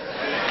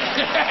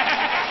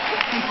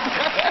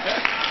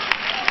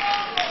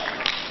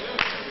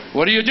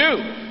 What do?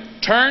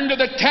 Turn to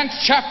the 10th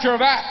chapter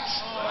of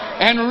Acts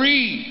and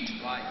read.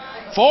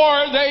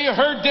 For they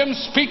heard them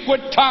speak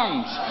with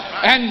tongues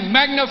and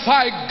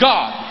magnify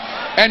God.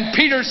 And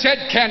Peter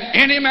said, can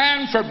any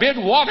man forbid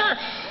water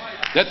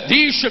that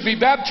these should be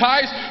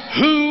baptized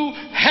who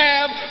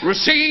have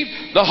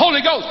received the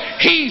Holy Ghost?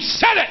 He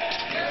said it.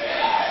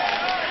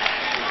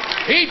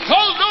 He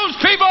told those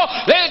people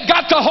they had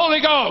got the Holy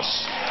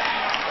Ghost.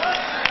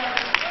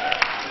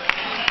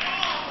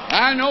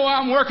 I know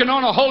I'm working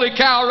on a holy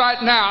cow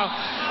right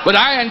now, but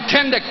I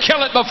intend to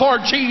kill it before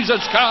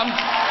Jesus comes.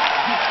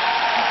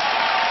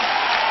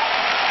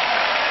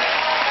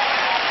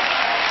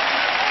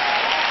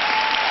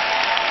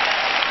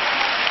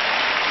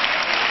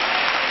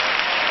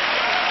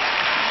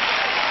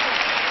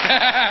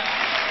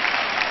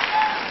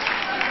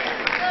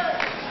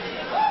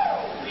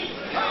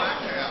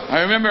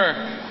 I remember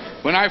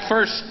when I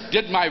first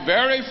did my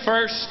very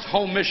first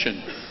home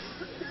mission,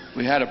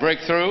 we had a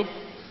breakthrough.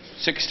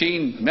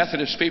 16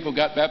 Methodist people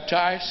got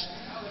baptized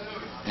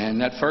in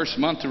that first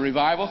month of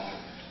revival.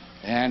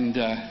 And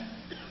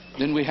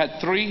then we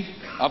had 3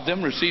 of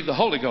them receive the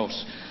Holy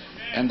Ghost.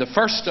 And the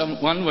first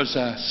one was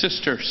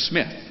Sister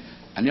Smith,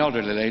 an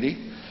elderly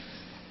lady.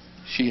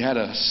 She had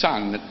a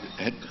son that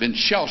had been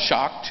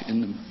shell-shocked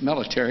in the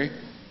military.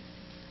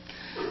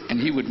 And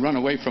he would run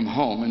away from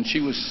home. And she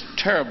was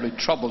terribly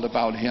troubled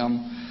about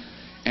him.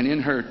 And in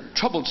her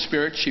troubled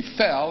spirit, she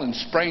fell and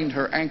sprained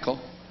her ankle.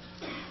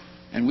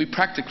 And we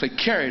practically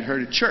carried her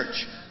to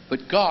church.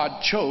 But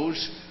God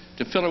chose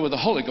to fill her with the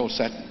Holy Ghost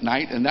that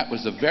night. And that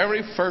was the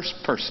very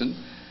first person,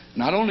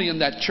 not only in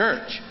that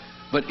church,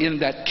 but in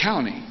that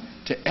county,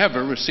 to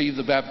ever receive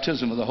the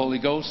baptism of the Holy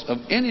Ghost of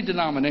any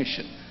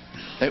denomination.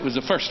 That was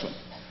the first one.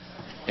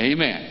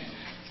 Amen.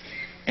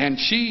 And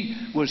she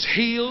was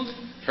healed.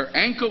 Her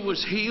ankle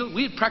was healed.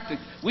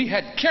 We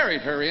had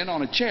carried her in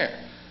on a chair.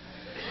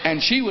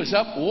 And she was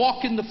up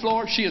walking the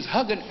floor. She is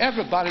hugging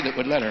everybody that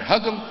would let her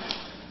hug them.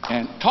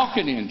 And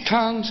talking in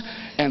tongues.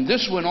 And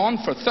this went on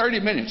for 30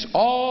 minutes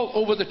all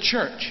over the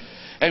church.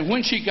 And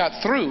when she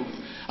got through,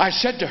 I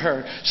said to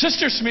her,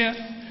 Sister Smith,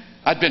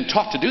 I'd been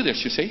taught to do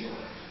this, you see.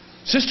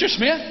 Sister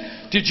Smith,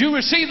 did you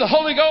receive the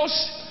Holy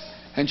Ghost?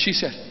 And she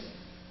said,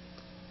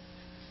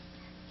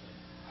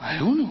 I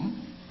don't know.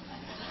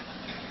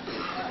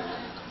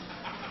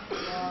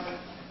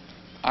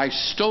 I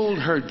stole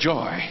her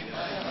joy.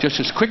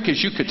 Just as quick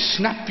as you could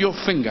snap your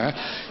finger,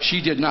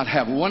 she did not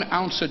have 1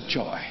 ounce of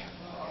joy.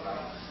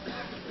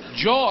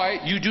 Joy,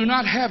 you do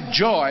not have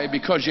joy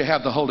because you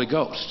have the Holy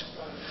Ghost.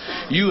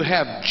 You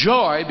have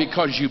joy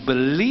because you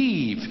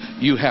believe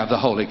you have the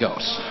Holy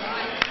Ghost.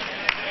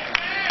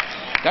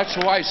 That's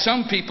why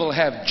some people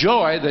have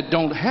joy that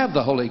don't have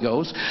the Holy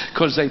Ghost,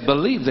 because they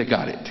believe they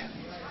got it.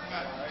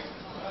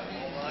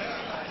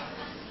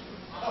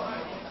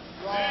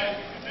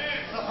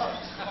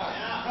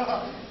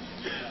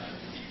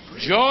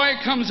 Joy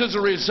comes as a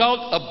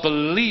result of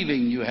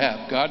believing you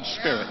have God's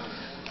Spirit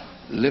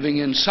living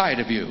inside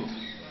of you.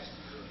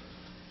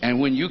 And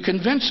when you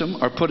convince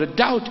them or put a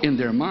doubt in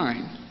their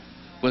mind,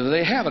 whether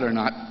they have it or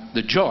not,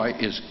 the joy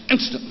is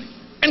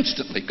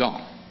instantly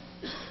gone.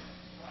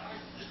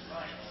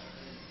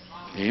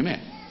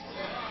 Amen.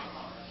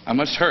 I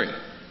must hurry.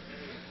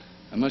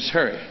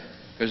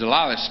 There's a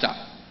lot of stuff.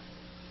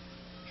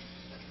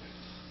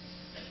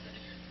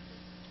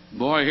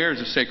 Boy,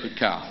 here's a sacred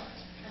cow.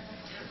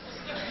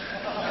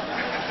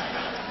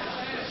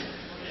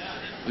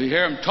 We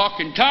hear them talk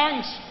in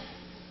tongues,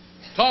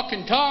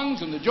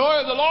 and the joy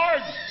of the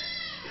Lord.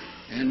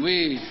 And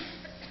we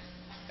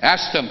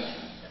ask them,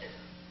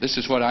 this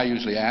is what I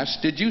usually ask,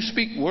 did you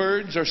speak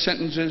words or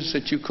sentences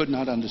that you could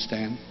not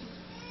understand?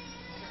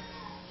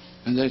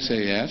 And they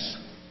say yes.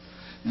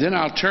 Then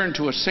I'll turn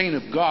to a saint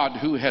of God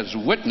who has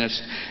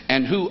witnessed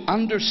and who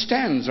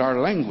understands our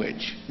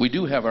language. We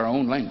do have our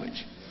own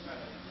language.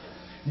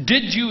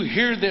 Did you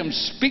hear them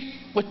speak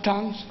with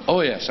tongues?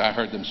 Oh yes, I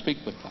heard them speak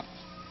with tongues.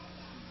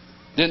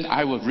 Then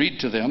I will read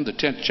to them the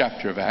 10th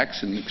chapter of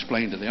Acts and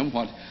explain to them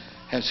what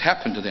has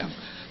happened to them.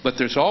 But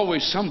there's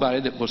always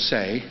somebody that will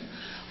say,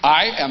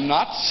 I am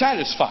not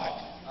satisfied.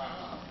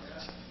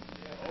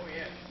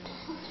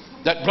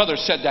 That brother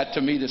said that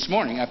to me this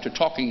morning after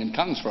talking in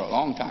tongues for a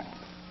long time.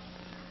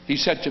 He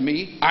said to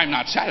me, I'm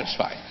not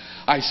satisfied.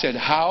 I said,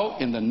 how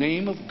in the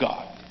name of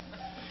God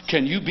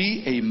can you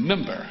be a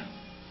member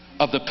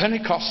of the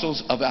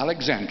Pentecostals of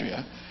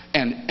Alexandria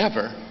and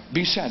ever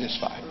be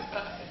satisfied?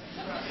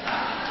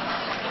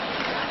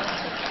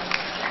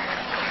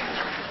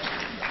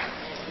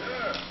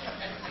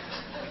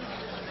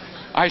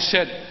 I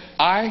said,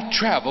 I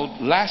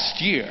traveled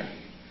last year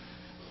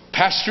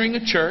pastoring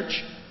a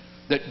church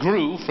that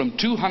grew from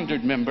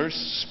 200 members,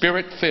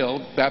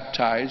 spirit-filled,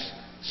 baptized,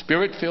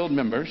 spirit-filled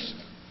members,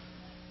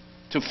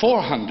 to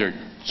 400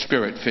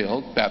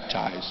 spirit-filled,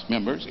 baptized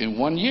members in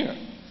 1 year.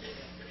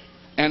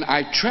 And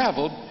I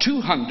traveled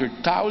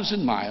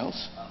 200,000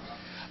 miles.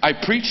 I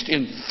preached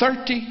in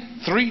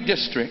 33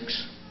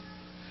 districts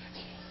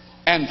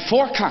and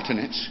 4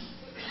 continents.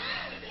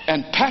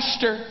 And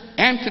Pastor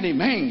Anthony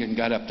Mangan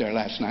got up there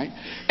last night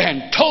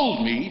and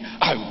told me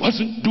I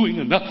wasn't doing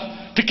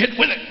enough to get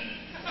with it.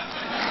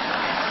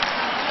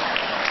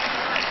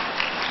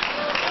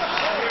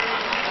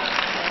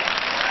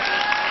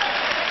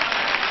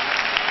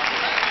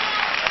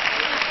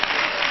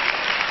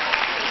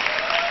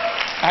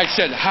 I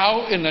said,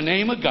 how in the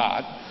name of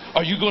God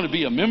are you going to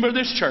be a member of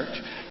this church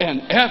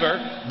and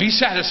ever be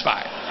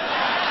satisfied?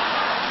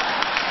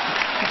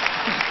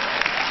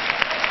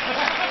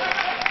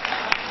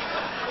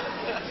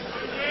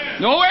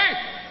 No way.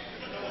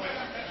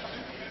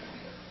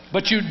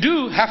 But you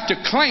do have to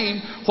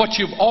claim what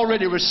you've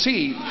already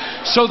received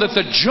so that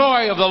the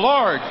joy of the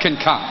Lord can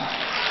come.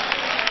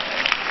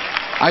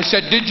 I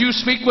said, did you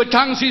speak with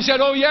tongues? He said,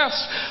 oh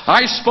yes,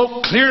 I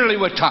spoke clearly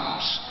with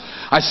tongues.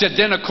 I said,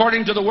 then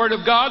according to the Word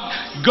of God,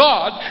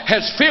 God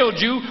has filled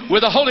you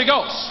with the Holy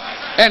Ghost.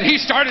 And he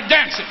started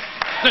dancing.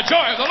 The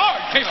joy of the Lord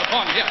came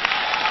upon him.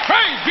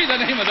 Praise be the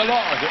name of the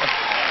Lord.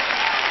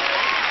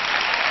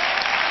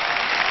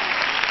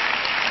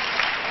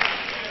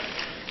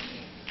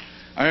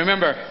 I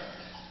remember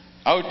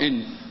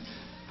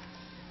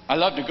I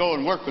love to go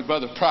and work with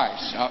Brother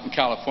Price out in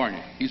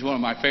California. He's one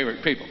of my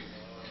favorite people.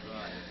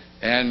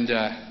 And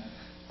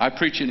I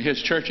preach in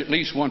his church at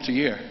least once a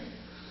year.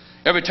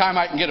 Every time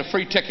I can get a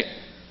free ticket.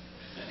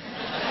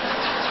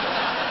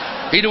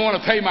 He don't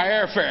want to pay my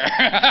airfare.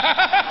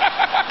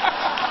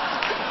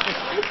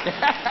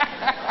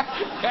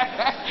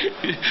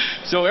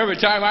 So every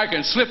time I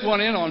can slip one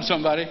in on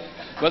somebody,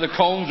 Brother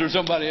Combs or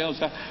somebody else,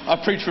 I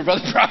preach for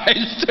Brother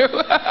Price too.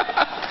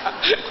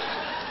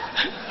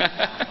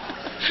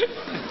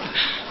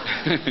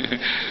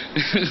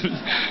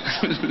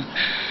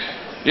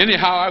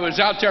 Anyhow, I was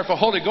out there for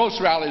Holy Ghost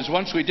rallies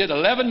once. We did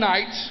 11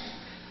 nights.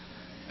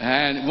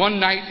 And 1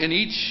 night in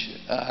each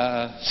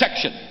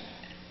section.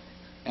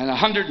 And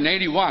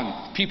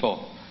 181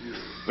 people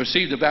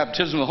received the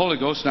baptism of the Holy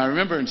Ghost. And I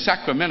remember in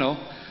Sacramento,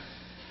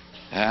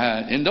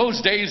 in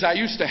those days I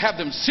used to have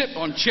them sit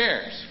on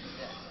chairs.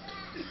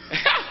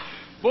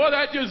 Boy,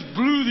 that just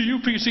blew the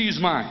UPC's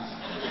mind.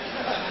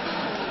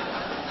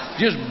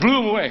 Just blew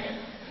them away.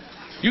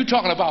 You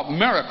talking about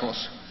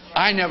miracles.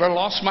 I never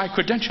lost my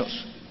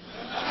credentials.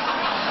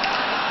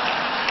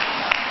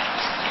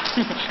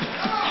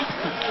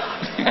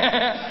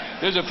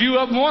 There's a few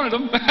of them wanted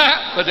them,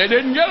 but they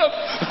didn't get them.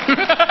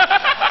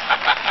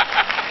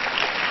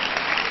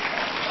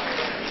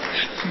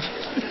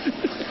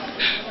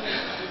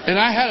 And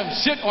I had them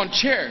sit on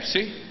chairs,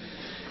 see?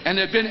 And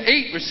there had been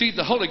 8 received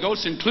the Holy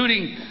Ghost,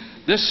 including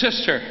this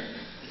sister.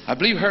 I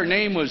believe her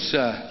name was,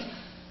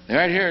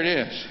 right here it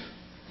is,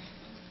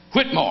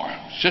 Whitmore,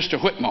 Sister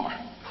Whitmore.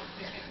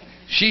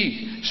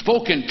 She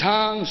spoke in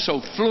tongues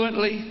so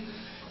fluently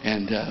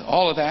and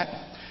all of that.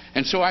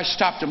 And so I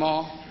stopped them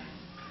all.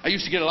 I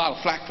used to get a lot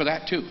of flack for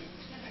that too.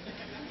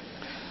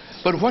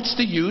 But what's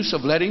the use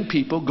of letting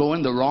people go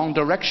in the wrong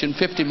direction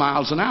 50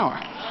 miles an hour?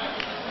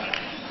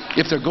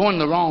 If they're going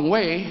the wrong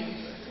way,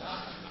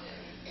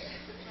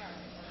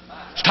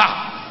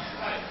 stop.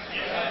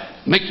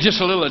 Make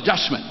just a little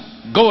adjustment.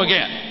 Go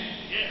again.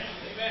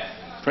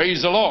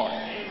 Praise the Lord.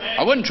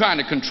 I wasn't trying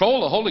to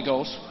control the Holy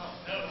Ghost.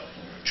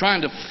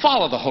 Trying to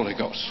follow the Holy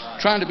Ghost.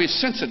 Trying to be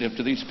sensitive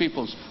to these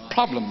people's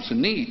problems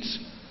and needs.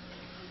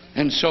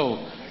 And so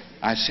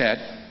I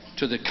said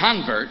to the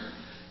convert,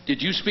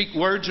 did you speak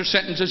words or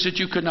sentences that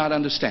you could not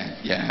understand?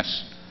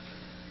 Yes.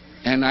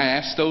 And I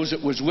asked those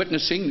that was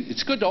witnessing,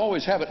 it's good to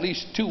always have at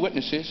least 2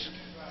 witnesses.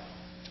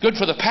 It's good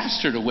for the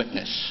pastor to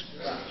witness.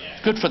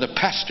 It's good for the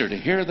pastor to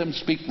hear them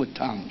speak with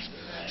tongues.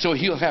 So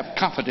he'll have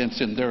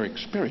confidence in their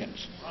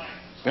experience.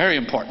 Very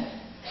important.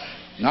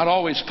 Not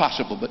always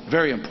possible, but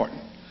very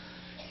important.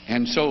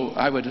 And so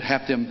I would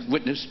have them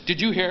witness. Did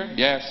you hear?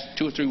 Yes.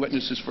 2 or 3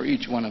 witnesses for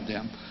each one of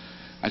them.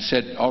 I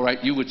said, all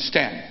right, you would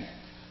stand.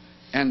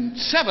 And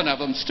 7 of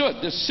them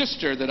stood. This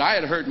sister that I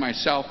had heard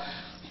myself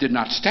did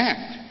not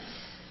stand.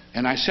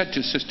 And I said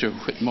to Sister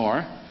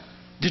Whitmore,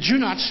 did you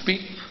not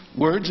speak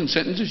words and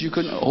sentences you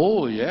couldn't?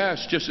 Oh,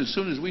 yes. Just as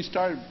soon as we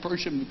started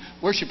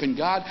worshiping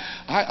God,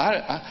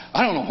 I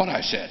don't know what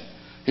I said.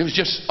 It was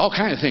just all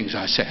kind of things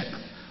I said.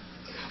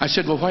 I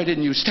said, well, why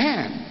didn't you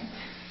stand?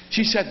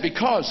 She said,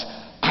 because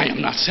I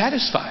am not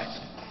satisfied.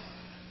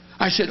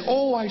 I said,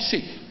 oh, I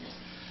see.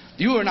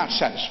 You are not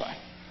satisfied.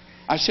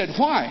 I said,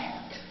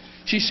 why?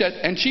 She said,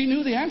 and she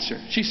knew the answer.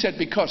 She said,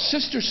 because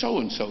Sister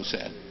so-and-so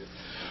said,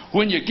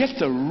 when you get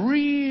the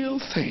real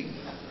thing,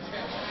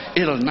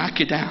 it'll knock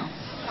you down.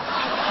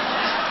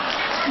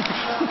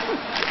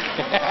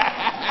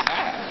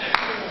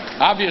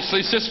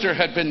 Obviously, Sister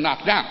had been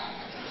knocked down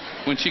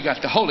when she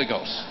got the Holy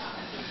Ghost.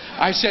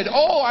 I said,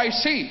 oh, I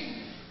see.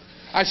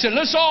 I said,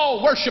 let's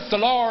all worship the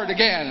Lord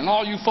again, and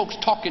all you folks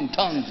talk in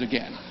tongues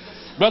again.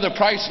 Brother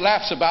Price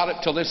laughs about it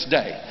till this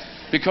day,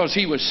 because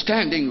he was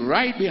standing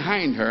right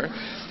behind her,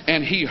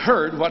 and he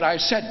heard what I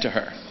said to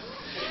her.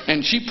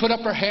 And she put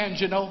up her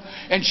hands,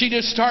 and she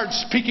just started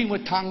speaking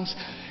with tongues,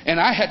 and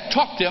I had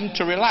taught them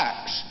to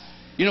relax.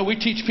 We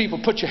teach people,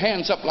 put your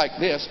hands up like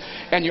this,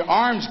 and your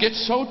arms get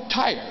so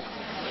tired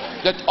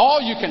that all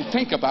you can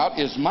think about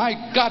is, my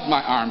God,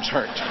 my arms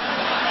hurt.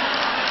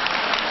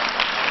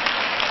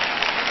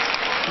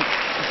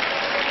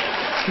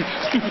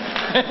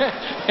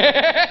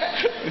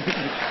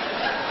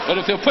 But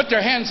if they'll put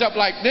their hands up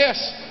like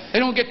this, they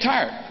don't get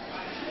tired.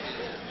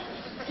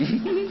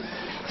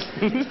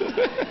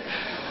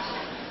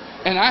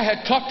 And I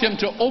had taught them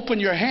to open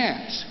your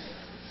hands.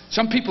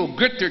 Some people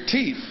grit their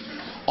teeth.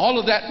 All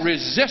of that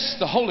resists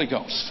the Holy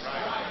Ghost.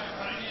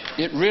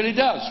 It really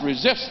does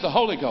resist the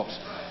Holy Ghost.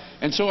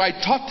 And so I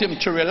taught them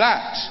to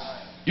relax.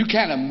 You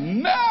can't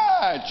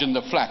imagine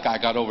the flack I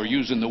got over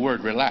using the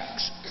word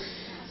relax.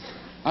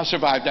 I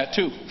survived that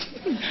too.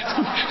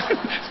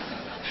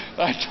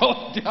 I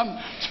told them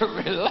to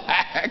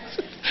relax.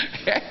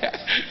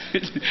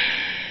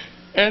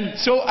 And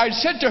so I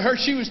said to her,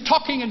 she was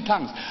talking in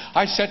tongues.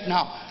 I said,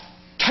 now,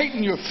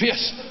 tighten your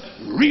fist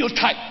real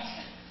tight.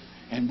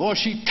 And boy,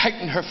 she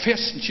tightened her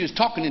fist, and she was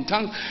talking in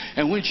tongues.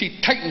 And when she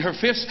tightened her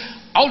fist,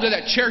 out of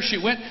that chair she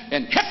went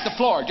and hit the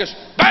floor, just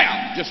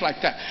bam, just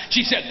like that.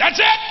 She said, that's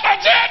it,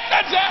 that's it,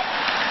 that's it.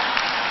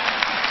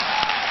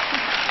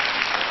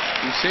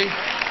 You see,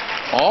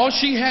 all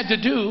she had to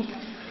do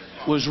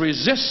was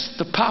resist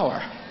the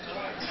power,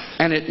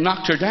 and it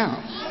knocked her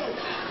down.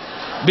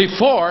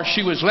 Before,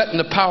 she was letting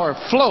the power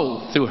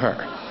flow through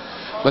her.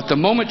 But the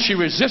moment she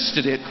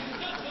resisted it,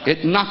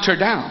 it knocked her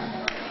down.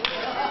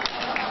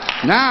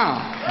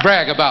 Now,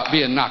 brag about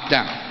being knocked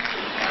down.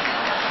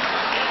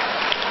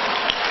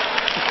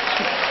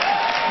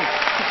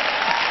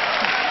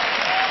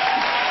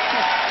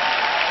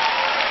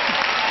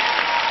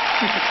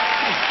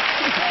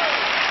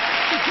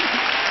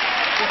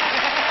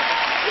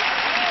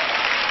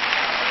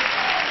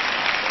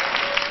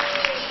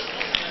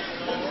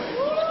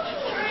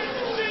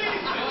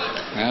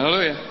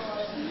 Hallelujah.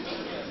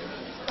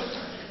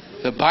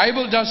 The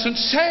Bible doesn't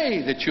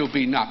say that you'll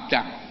be knocked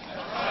down.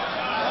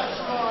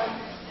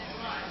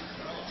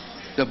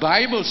 The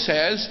Bible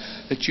says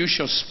that you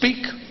shall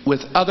speak with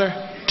other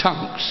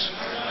tongues.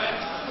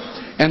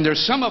 And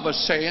there's some of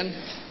us saying,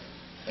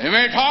 they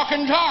may talk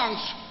in tongues,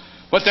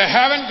 but they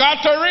haven't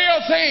got the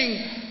real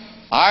thing.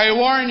 I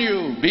warn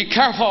you, be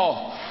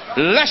careful,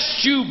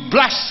 lest you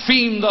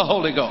blaspheme the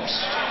Holy Ghost.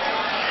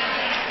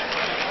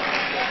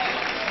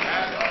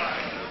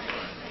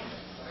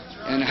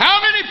 And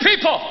how many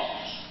people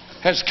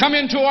has come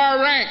into our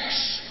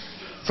ranks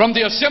from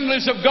the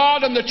assemblies of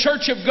God and the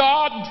church of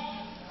God,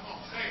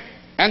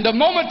 and the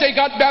moment they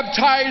got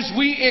baptized,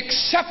 we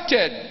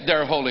accepted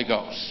their Holy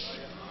Ghost.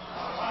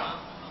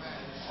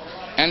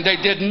 And they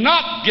did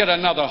not get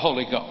another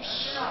Holy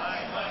Ghost.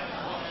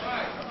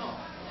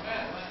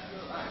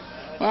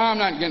 Well, I'm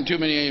not getting too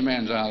many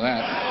amens out of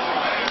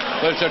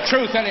that. But it's the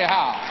truth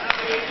anyhow.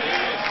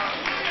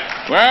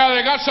 Well,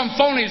 they got some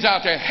phonies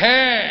out there.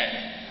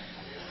 Hey,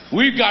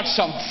 we've got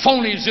some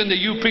phonies in the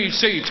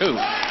UPC too.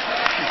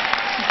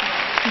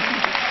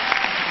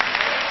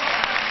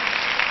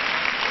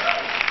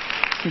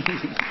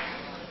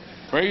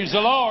 Praise the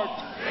Lord.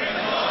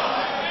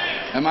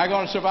 Am I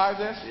going to survive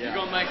this? Yeah. You're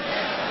going to make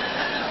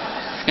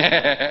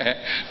it.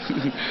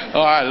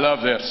 Oh, I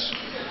love this.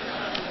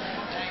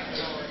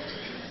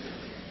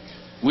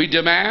 We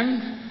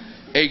demand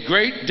a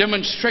great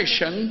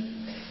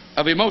demonstration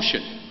of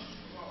emotion,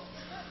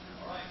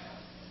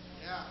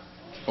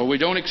 or we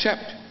don't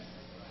accept.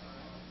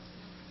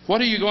 What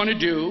are you going to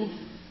do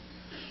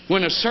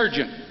when a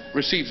surgeon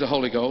receives the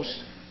Holy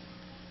Ghost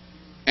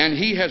and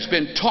he has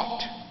been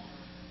taught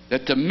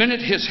that the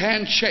minute his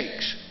hand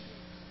shakes,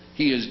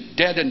 he is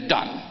dead and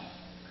done?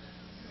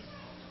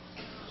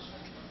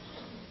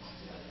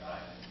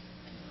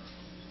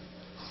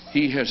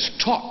 He has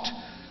taught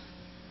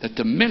that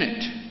the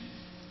minute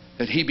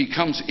that he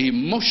becomes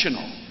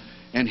emotional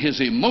and his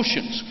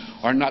emotions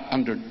are not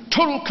under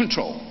total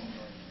control,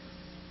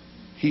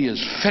 He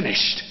is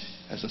finished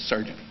as a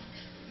surgeon.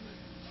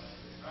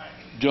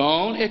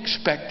 Don't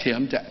expect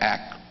him to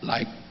act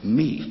like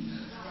me.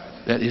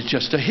 That is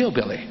just a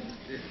hillbilly.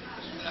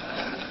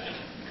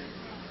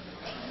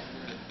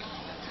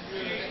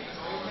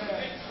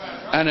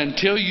 And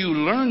until you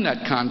learn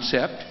that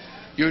concept,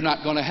 you're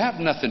not going to have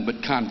nothing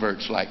but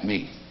converts like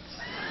me.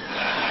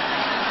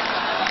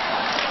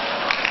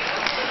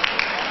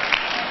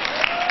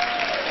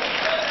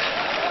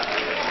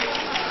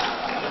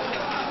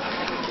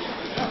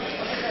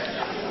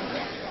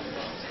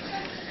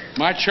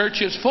 My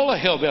church is full of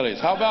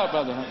hillbillies. How about it,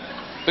 Brother Hunt?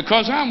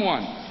 Because I'm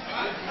one.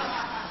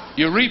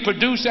 You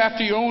reproduce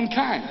after your own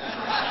kind.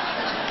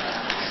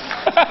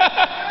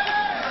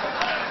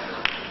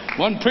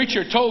 One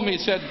preacher told me, he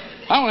said,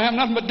 I don't have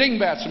nothing but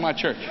dingbats in my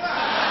church.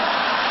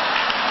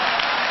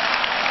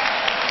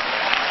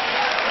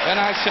 And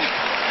I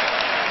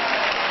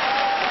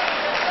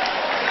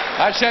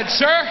said,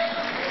 sir,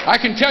 I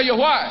can tell you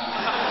why.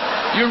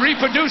 You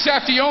reproduce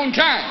after your own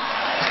kind.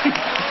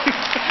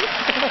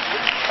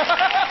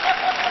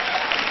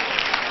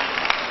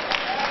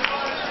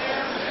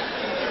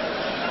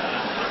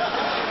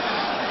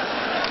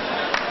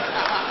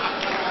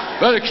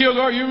 Brother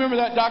Kilgore, you remember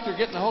that doctor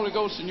getting the Holy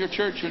Ghost in your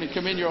church when he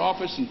came in your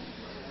office and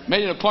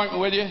made an appointment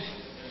with you?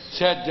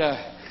 Said,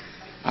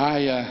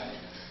 I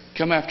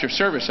come after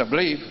service, I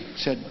believe.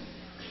 Said,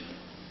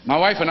 my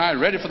wife and I are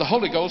ready for the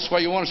Holy Ghost. What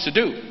do you want us to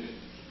do?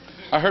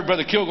 I heard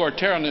Brother Kilgore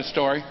telling this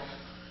story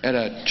at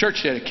a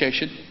church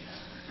dedication.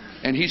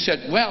 And he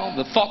said, well,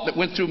 the thought that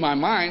went through my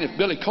mind, if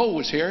Billy Cole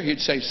was here, he'd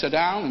say, sit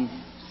down and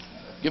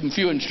give him a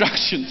few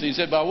instructions. He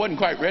said, but I wasn't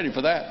quite ready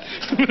for that.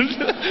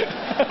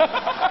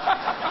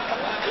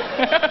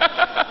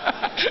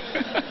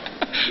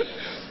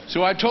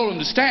 So I told him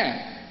to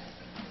stand.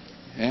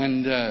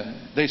 And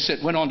they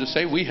went on to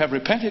say, we have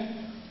repented.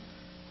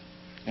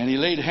 And he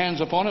laid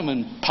hands upon them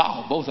and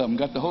pow, both of them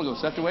got the Holy Ghost.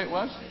 Is that the way it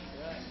was?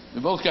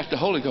 They both got the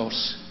Holy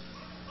Ghost.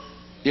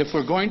 If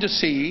we're going to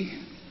see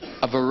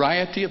a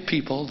variety of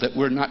people that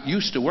we're not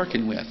used to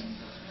working with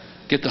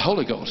get the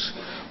Holy Ghost,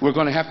 we're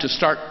going to have to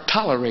start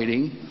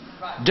tolerating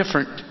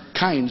different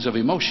kinds of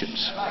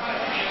emotions.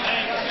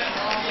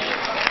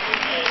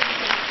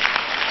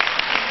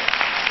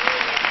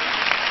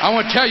 I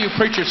want to tell you,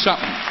 preachers,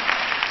 something.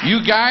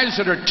 You guys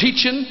that are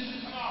teaching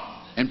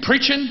and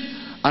preaching,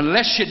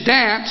 unless you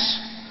dance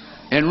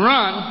and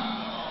run,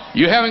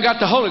 you haven't got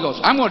the Holy Ghost.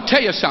 I'm going to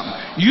tell you something.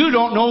 You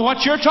don't know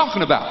what you're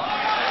talking about.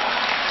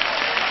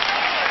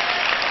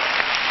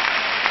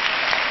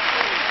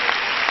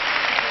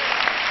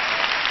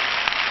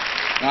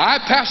 Now,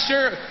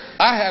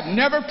 I have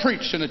never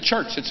preached in a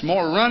church that's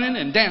more running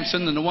and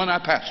dancing than the one I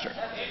pastor.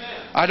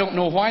 I don't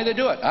know why they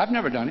do it. I've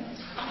never done it.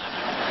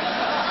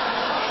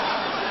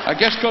 I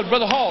guess because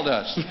Brother Hall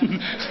does.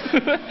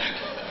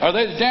 Are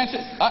they dancing?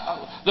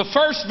 The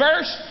first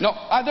verse? No,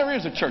 there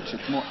is a church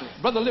that's more.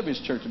 Brother Libby's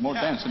church is more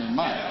dancing than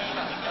mine.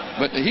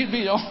 But he'd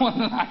be the only one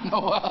that I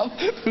know of.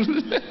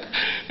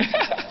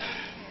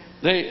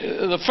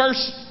 The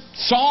first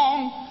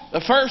song,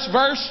 the first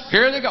verse,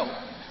 here they go.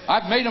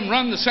 I've made them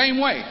run the same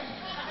way.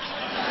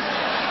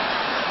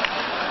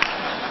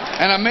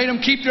 And I made them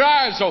keep their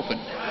eyes open.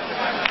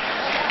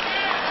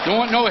 Don't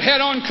want no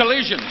head-on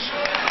collisions.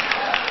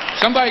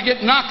 Somebody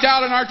get knocked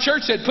out in our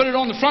church, they'd put it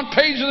on the front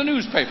page of the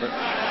newspaper.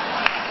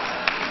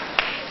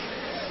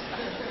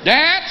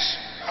 Dance?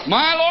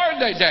 My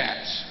Lord, they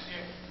dance.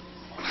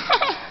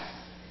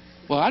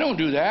 Well, I don't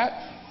do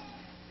that.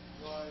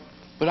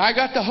 But I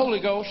got the Holy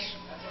Ghost.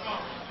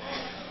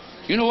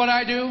 You know what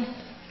I do?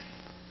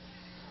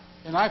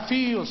 And I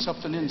feel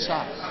something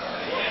inside.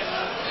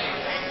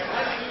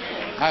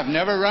 I've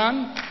never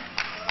run,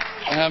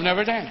 and I've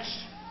never danced.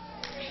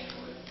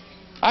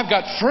 I've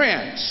got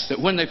friends that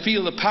when they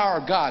feel the power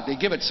of God, they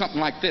give it something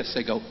like this.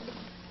 They go,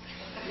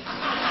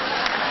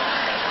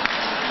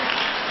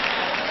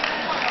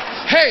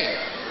 hey,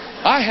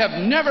 I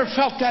have never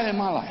felt that in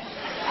my life.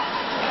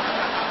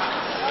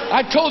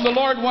 I told the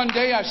Lord one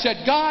day, I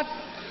said, God,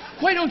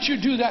 why don't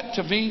you do that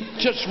to me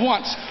just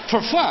once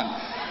for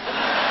fun?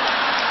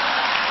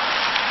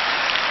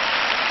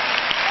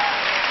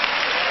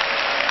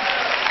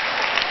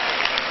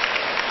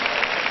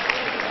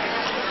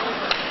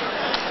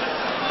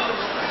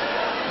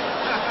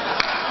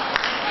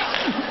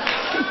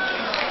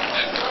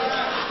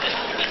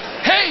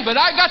 But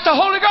I got the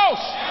Holy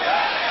Ghost.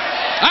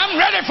 I'm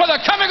ready for the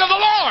coming of the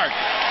Lord.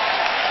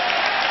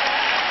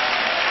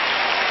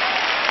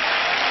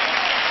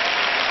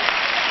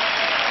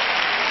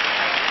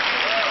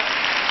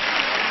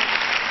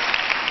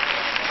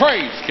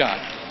 Praise God.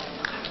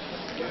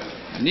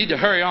 I need to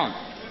hurry on.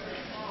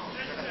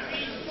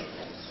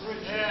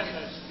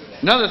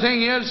 Another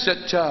thing is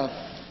that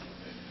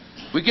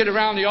we get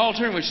around the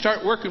altar and we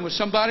start working with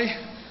somebody,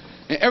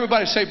 and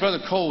everybody say, Brother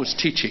Cole is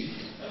teaching.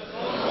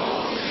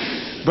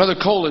 Brother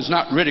Cole is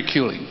not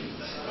ridiculing.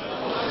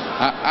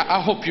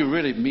 I hope you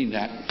really mean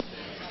that.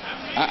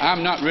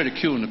 I'm not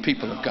ridiculing the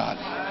people of God.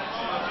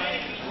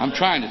 I'm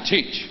trying to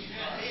teach.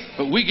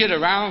 But we get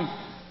around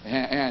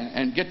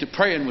and get to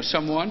praying with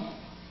someone.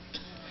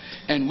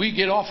 and we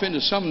get off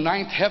into some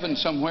ninth heaven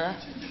somewhere,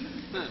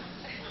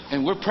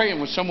 and we're praying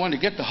with someone to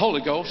get the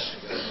Holy Ghost.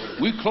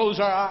 We close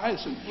our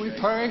eyes and we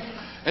pray.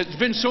 It's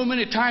been so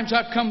many times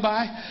I've come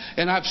by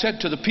and I've said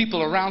to the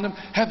people around them,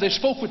 have they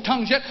spoke with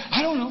tongues yet?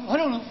 I don't know.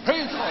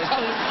 Praise the Lord.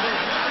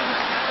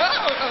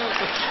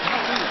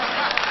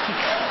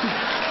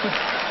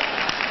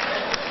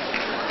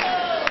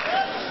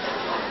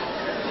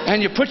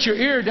 And you put your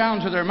ear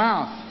down to their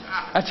mouth.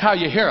 That's how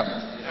you hear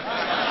them.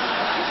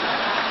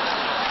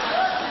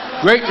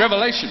 Great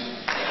revelation.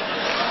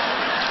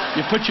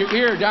 You put your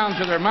ear down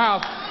to their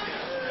mouth,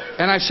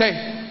 and I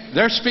say,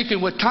 they're speaking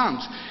with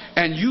tongues.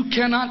 And you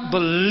cannot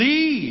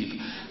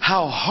believe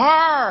how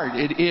hard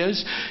it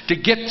is to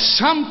get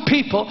some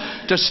people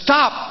to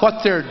stop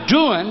what they're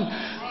doing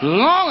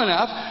long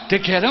enough to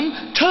get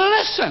them to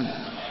listen.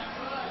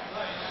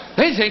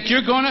 They think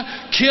you're going to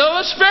kill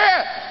the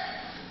spirit.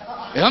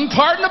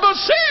 Unpardonable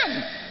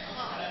sin.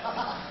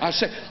 I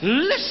say,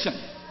 listen.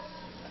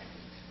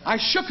 I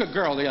shook a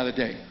girl the other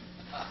day.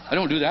 I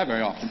don't do that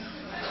very often.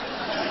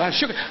 I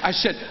shook her. I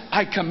said,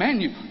 I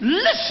command you,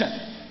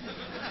 listen.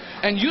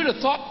 And you'd have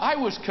thought I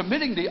was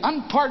committing the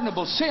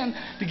unpardonable sin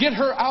to get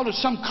her out of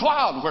some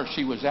cloud where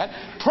she was at,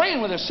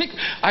 praying with a secret.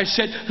 I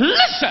said,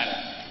 listen.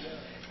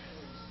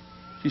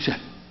 She said,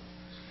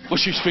 well,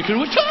 she's speaking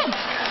with tongues.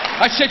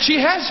 I said, she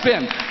has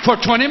been for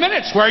 20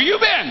 minutes. Where have you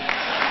been?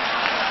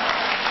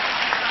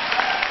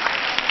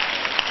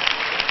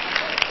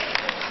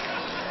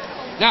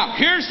 Now,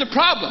 here's the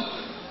problem.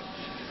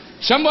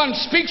 Someone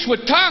speaks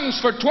with tongues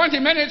for 20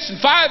 minutes in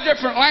 5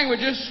 different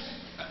languages,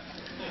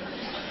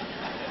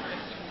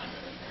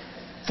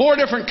 4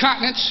 different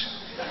continents,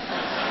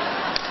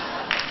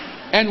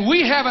 and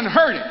we haven't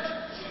heard it.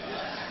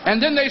 And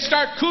then they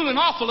start cooling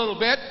off a little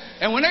bit,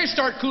 and when they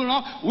start cooling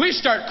off, we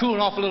start cooling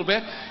off a little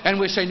bit, and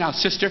we say, now,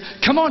 sister,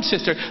 come on,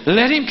 sister,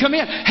 let him come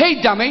in. Hey,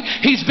 dummy,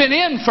 he's been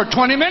in for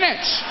 20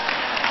 minutes.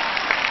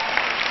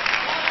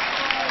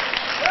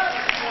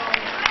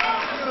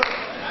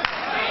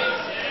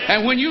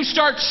 And when you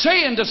start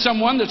saying to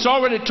someone that's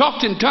already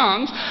talked in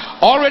tongues,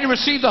 already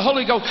received the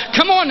Holy Ghost,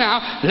 come on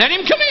now, let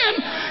him come in,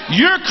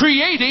 you're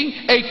creating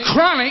a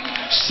chronic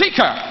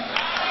seeker.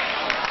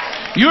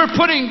 You're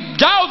putting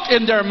doubt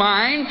in their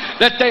mind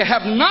that they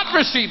have not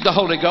received the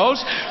Holy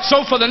Ghost.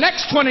 So for the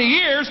next 20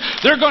 years,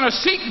 they're going to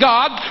seek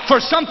God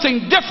for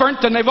something different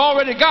than they've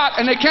already got,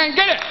 and they can't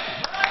get it.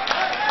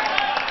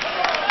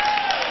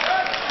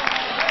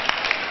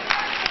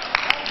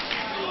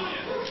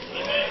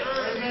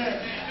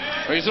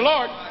 Praise the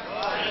Lord.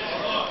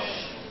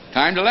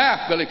 Time to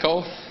laugh, Billy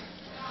Cole.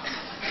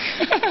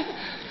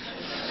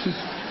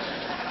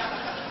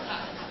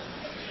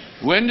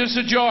 When does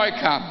the joy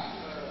come?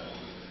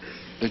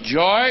 The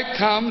joy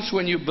comes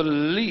when you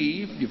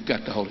believe you've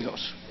got the Holy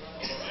Ghost.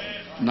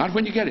 Not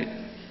when you get it.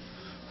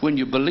 When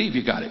you believe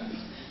you got it.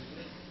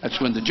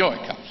 That's when the joy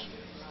comes.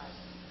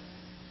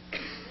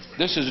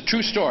 This is a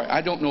true story.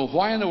 I don't know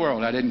why in the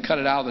world I didn't cut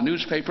it out of the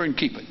newspaper and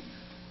keep it.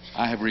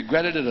 I have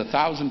regretted it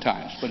 1,000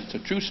 times, but it's a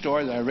true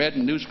story that I read in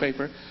the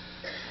newspaper.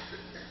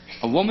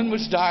 A woman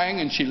was dying,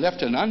 and she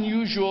left an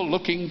unusual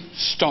looking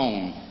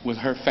stone with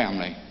her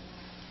family.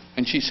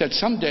 And she said,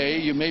 someday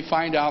you may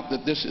find out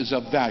that this is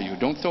of value.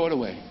 Don't throw it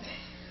away.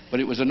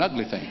 But it was an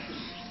ugly thing.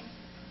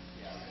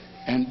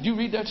 And do you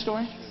read that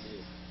story?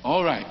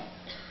 All right.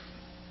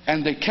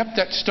 And they kept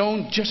that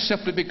stone just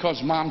simply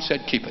because Mom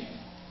said keep it.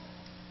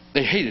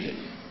 They hated it.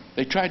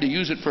 They tried to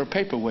use it for a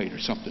paperweight or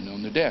something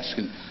on their desk,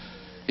 and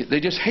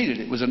they just hated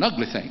it. It was an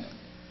ugly thing.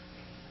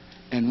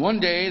 And one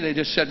day they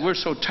just said, we're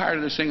so tired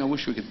of this thing, I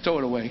wish we could throw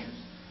it away.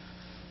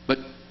 But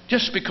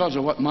just because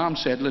of what Mom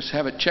said, let's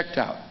have it checked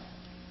out.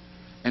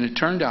 And it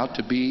turned out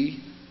to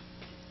be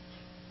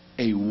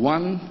a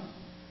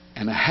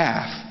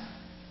 $1.5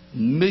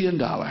 million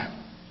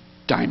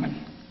diamond.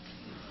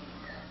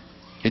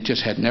 It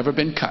just had never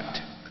been cut.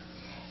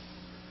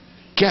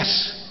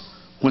 Guess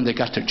when they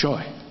got their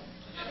joy?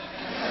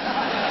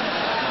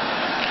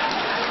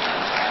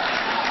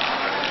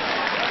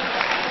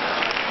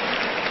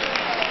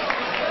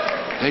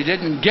 They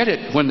didn't get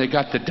it when they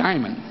got the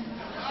diamond.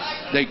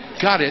 They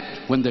got it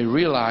when they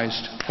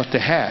realized what they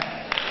had.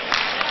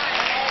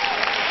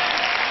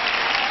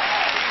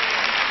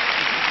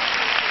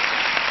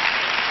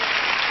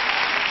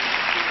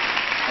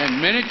 And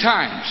many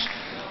times,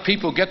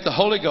 people get the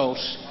Holy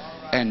Ghost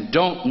and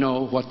don't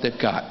know what they've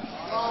got.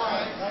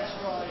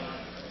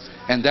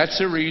 And that's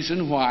the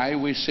reason why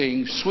we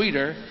sing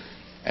sweeter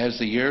as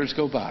the years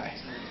go by.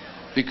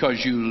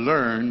 Because you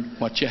learn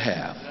what you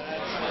have.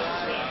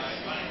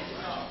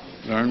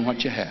 Learn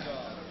what you have.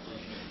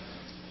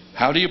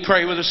 How do you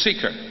pray with a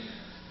seeker?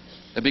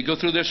 Let me go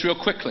through this real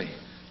quickly.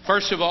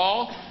 First of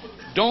all,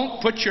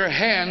 don't put your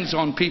hands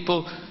on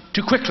people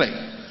too quickly.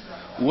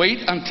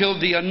 Wait until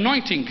the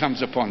anointing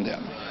comes upon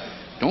them.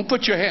 Don't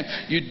put your hand.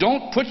 You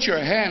don't put your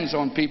hands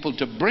on people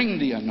to bring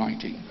the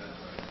anointing.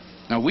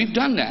 Now, we've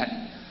done that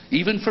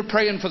even for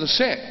praying for the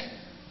sick.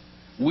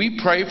 We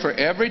pray for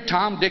every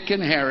Tom, Dick,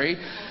 and Harry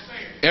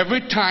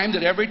every time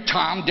that every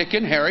Tom, Dick,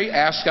 and Harry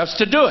ask us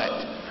to do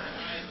it.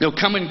 They'll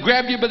come and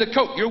grab you by the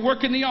coat. You're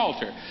working the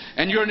altar,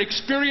 and you're an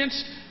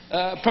experienced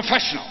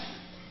professional.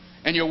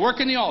 And you're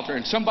working the altar,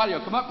 and somebody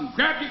will come up and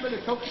grab you by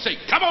the coat and say,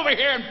 come over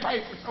here and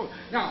pray for so.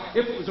 Now,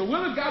 if it was the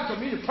will of God for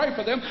me to pray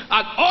for them,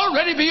 I'd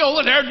already be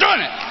over there doing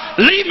it.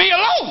 Leave me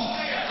alone.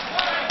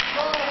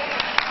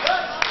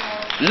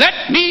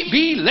 Let me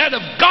be led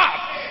of God.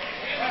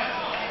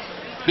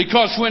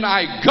 Because when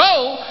I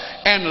go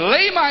and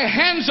lay my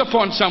hands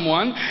upon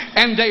someone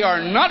and they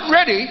are not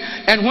ready,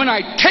 and when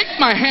I take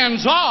my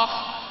hands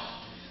off,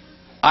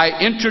 I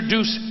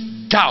introduce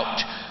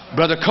doubt.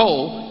 Brother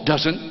Cole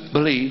doesn't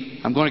believe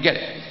I'm going to get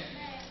it.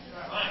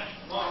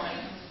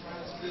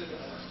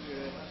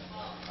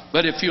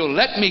 But if you'll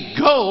let me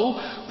go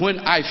when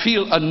I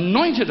feel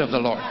anointed of the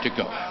Lord to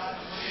go,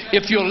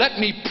 if you'll let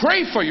me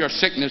pray for your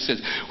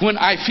sicknesses when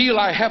I feel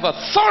I have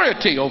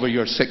authority over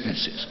your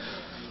sicknesses.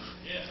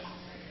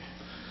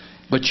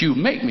 But you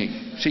make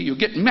me. See, you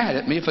get mad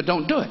at me if I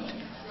don't do it.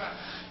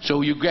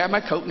 So you grab my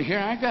coat and here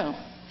I go.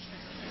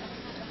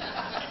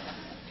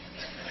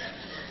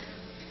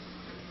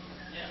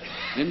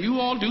 And you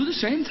all do the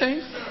same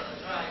thing.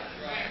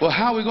 Well,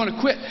 how are we going to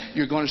quit?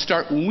 You're going to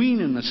start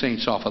weaning the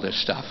saints off of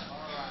this stuff.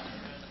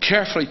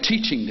 Carefully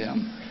teaching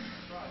them.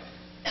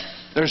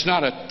 There's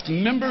not a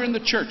member in the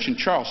church in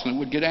Charleston that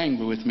would get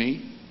angry with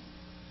me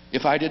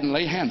if I didn't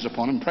lay hands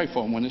upon them and pray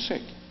for them when they're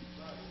sick.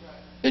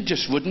 It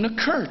just wouldn't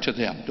occur to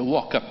them to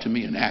walk up to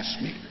me and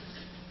ask me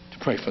to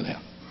pray for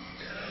them.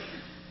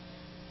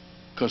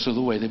 Because of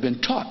the way they've been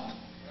taught.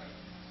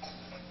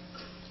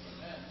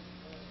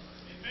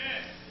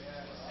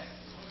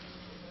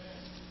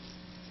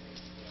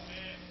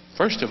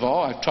 First of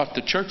all, I've taught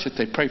the church that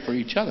they pray for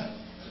each other.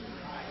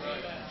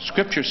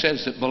 Scripture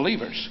says that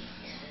believers,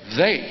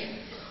 they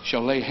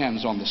shall lay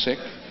hands on the sick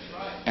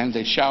and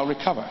they shall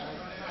recover.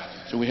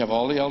 So we have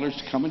all the elders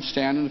to come and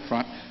stand in the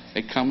front.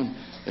 They come and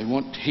they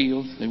want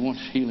healed. They want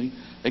healing.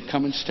 They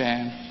come and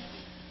stand.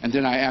 And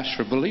then I ask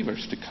for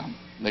believers to come.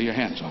 Lay your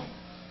hands on.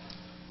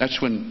 That's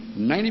when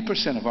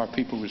 90% of our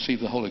people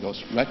receive the Holy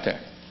Ghost. Right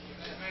there.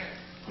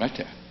 Right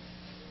there.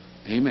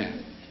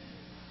 Amen.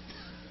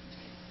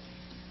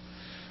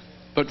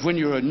 But when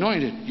you're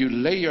anointed, you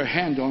lay your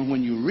hand on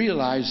when you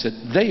realize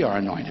that they are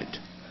anointed.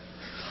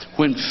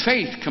 When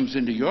faith comes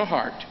into your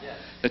heart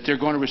that they're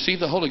going to receive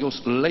the Holy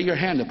Ghost, lay your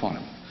hand upon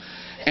them.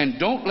 And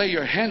don't lay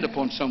your hand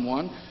upon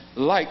someone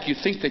like you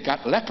think they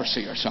got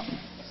leprosy or something.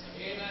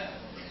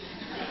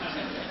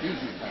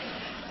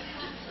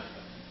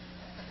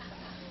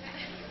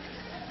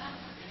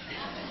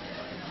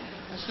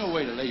 That's no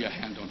way to lay your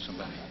hand on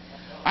somebody.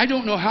 I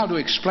don't know how to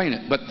explain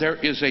it, but there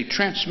is a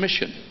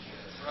transmission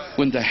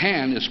when the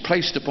hand is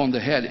placed upon the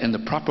head in the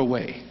proper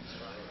way.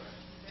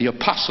 The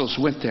apostles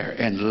went there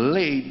and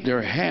laid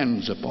their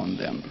hands upon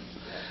them,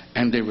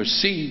 and they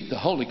received the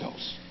Holy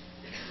Ghost.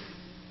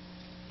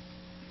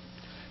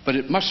 But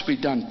it must be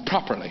done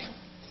properly.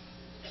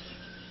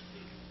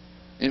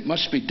 It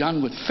must be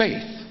done with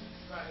faith.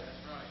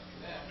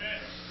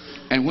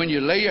 And when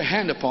you lay your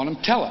hand upon them,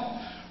 tell them,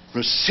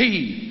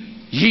 receive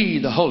ye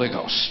the Holy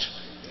Ghost.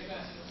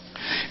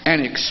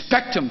 And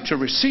expect them to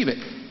receive it.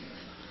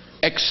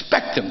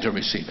 Expect them to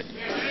receive it.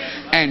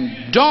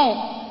 And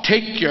don't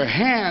take your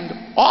hand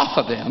off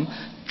of them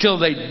till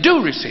they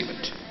do receive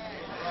it.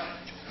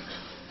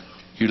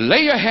 You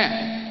lay your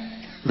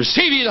hand,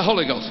 receive ye the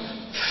Holy Ghost.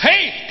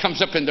 Faith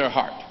comes up in their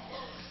heart.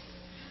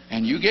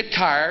 And you get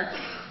tired,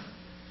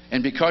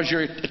 and because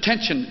your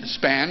attention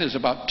span is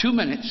about 2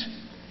 minutes,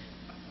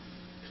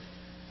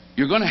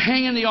 you're going to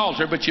hang in the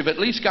altar, but you've at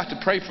least got to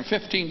pray for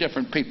 15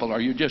 different people,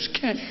 or you just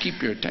can't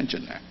keep your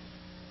attention there.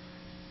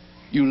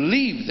 You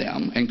leave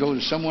them and go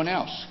to someone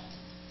else.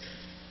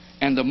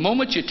 And the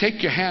moment you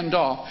take your hand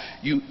off,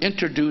 you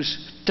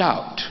introduce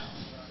doubt.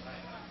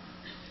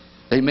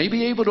 They may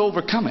be able to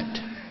overcome it,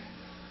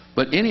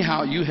 but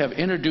anyhow, you have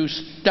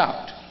introduced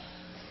doubt.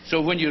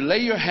 So when you lay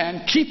your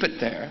hand, keep it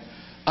there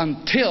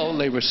until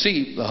they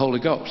receive the Holy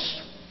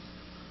Ghost.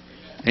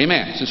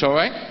 Amen. Is this all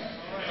right?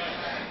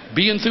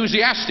 Be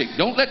enthusiastic.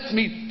 Don't let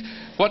me,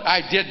 what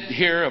I did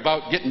here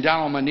about getting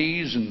down on my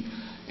knees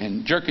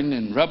and jerking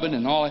and rubbing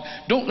and all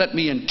that, don't let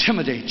me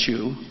intimidate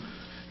you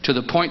to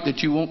the point that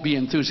you won't be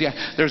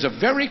enthusiastic. There's a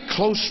very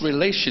close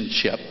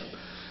relationship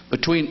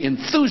between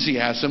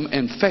enthusiasm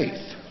and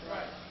faith.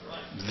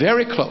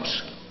 Very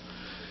close.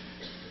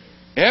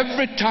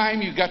 Every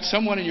time you got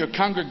someone in your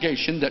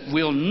congregation that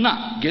will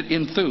not get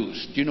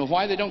enthused. Do you know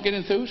why they don't get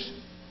enthused?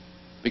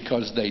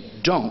 Because they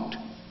don't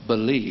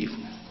believe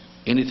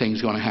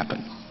anything's going to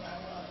happen.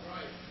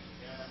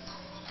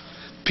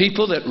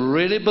 People that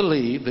really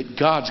believe that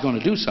God's going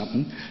to do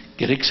something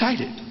get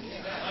excited.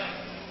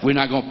 We're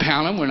not going to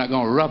pound them. We're not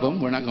going to rub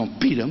them. We're not going to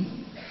beat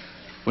them.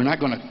 We're not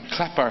going to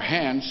clap our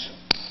hands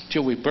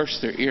till we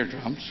burst their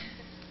eardrums.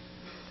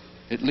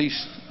 At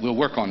least we'll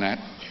work on that.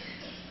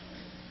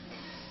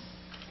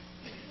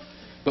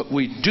 But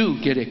we do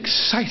get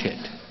excited.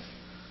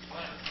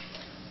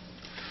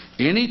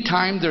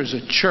 Anytime there's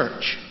a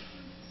church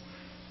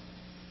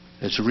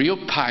that's real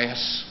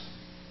pious,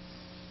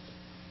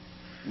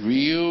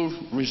 real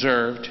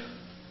reserved,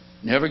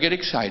 Never get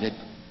excited.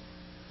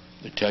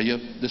 They tell you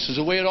this is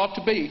the way it ought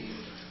to be.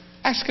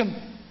 Ask them,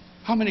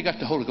 how many got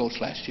the Holy Ghost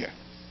last year?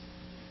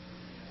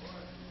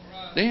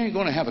 They ain't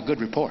going to have a good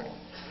report.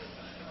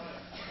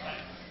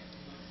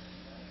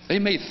 They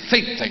may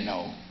think they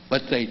know,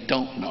 but they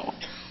don't know.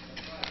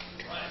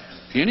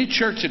 Any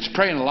church that's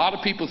praying a lot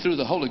of people through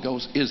the Holy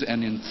Ghost is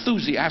an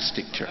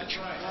enthusiastic church.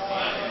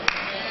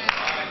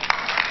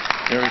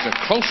 There is a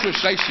close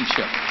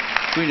relationship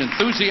between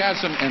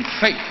enthusiasm and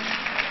faith.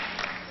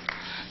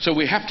 So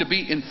we have to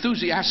be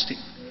enthusiastic.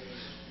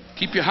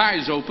 Keep your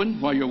eyes open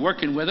while you're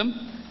working with them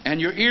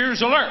and your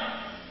ears alert.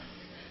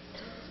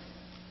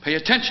 Pay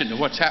attention to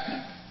what's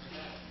happening.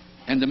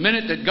 And the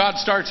minute that God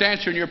starts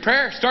answering your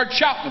prayer, start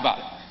shouting about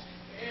it.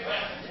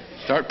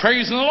 Start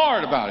praising the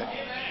Lord about it.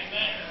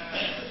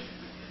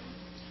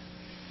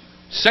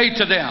 Say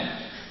to them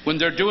when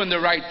they're doing the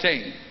right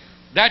thing,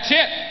 that's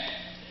it.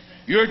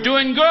 You're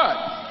doing good.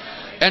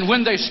 And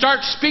when they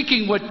start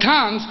speaking with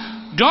tongues,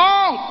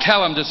 don't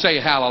tell them to say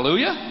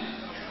hallelujah.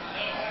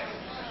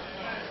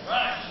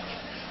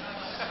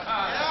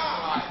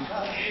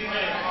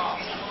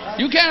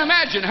 You can't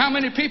imagine how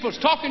many people's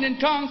talking in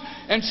tongues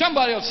and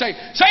somebody will say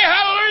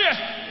hallelujah.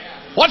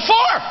 What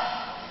for?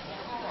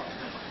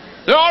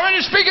 They're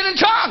already speaking in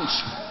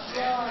tongues.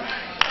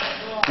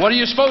 What are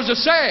you supposed to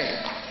say?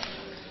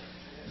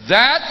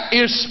 That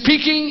is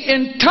speaking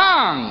in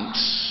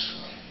tongues.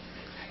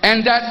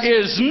 And that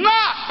is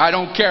not, I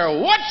don't care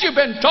what you've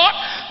been taught,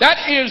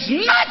 that is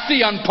not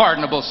the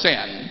unpardonable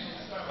sin.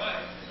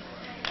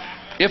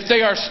 If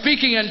they are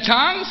speaking in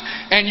tongues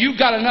and you've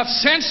got enough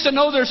sense to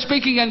know they're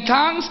speaking in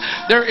tongues,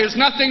 there is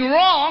nothing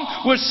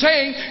wrong with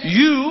saying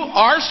you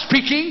are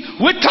speaking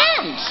with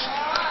tongues.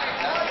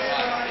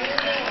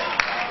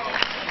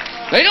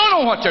 They don't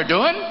know what they're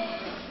doing.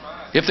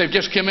 If they've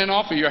just come in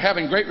off of you're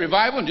having great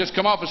revival and just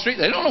come off the street,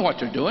 they don't know what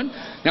they're doing.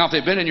 Now, if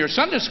they've been in your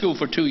Sunday school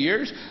for 2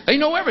 years, they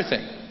know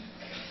everything.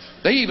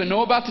 They even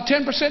know about the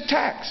 10%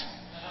 tax.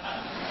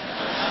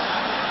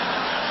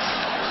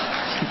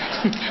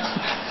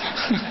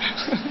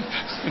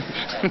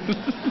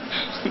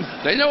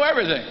 They know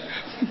everything.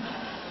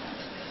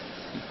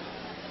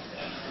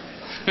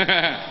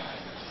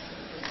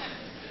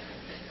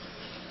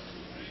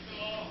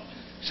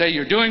 Say,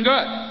 you're doing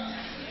good.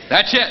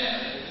 That's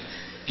it.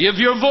 Give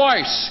your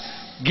voice.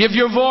 Give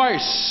your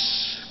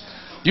voice.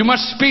 You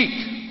must speak.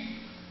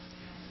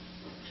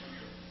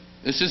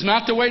 This is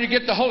not the way to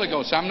get the Holy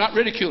Ghost. I'm not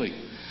ridiculing.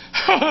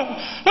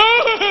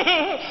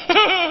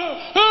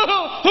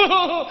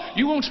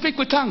 You won't speak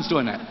with tongues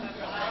doing that.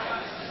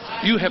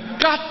 You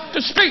have got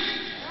to speak.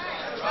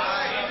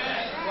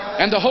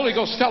 And the Holy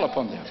Ghost fell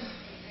upon them.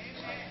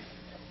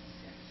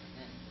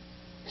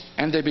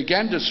 And they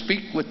began to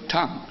speak with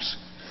tongues.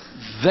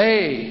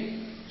 They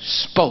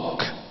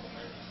spoke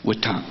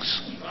with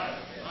tongues.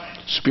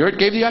 Spirit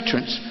gave the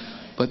utterance,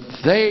 but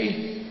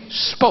they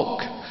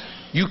spoke.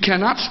 You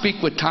cannot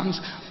speak with tongues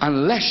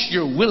unless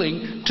you're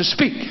willing to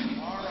speak.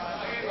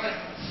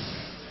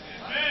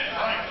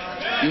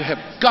 You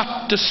have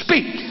got to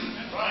speak.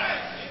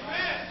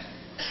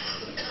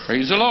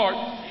 Praise the Lord.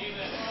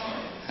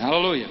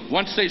 Hallelujah.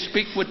 Once they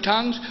speak with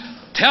tongues,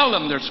 tell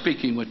them they're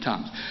speaking with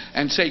tongues.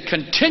 And say,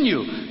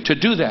 continue to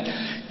do that.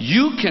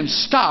 You can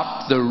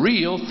stop the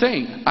real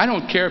thing. I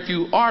don't care if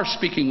you are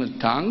speaking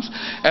with tongues.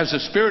 As the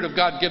Spirit of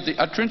God gives the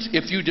utterance,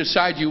 if you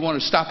decide you want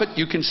to stop it,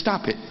 you can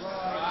stop it.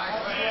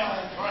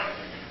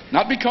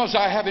 Not because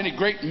I have any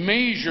great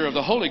measure of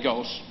the Holy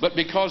Ghost, but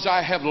because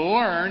I have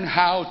learned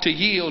how to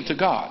yield to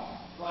God.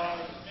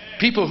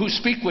 People who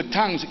speak with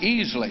tongues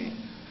easily,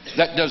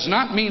 that does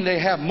not mean they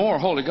have more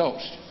Holy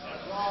Ghost.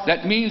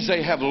 That means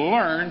they have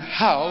learned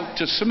how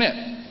to submit.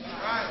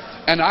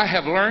 And I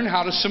have learned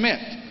how to submit.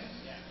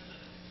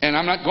 And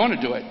I'm not going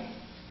to do it.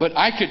 But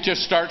I could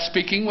just start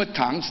speaking with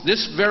tongues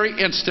this very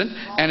instant,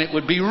 and it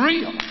would be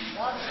real.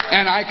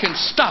 And I can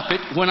stop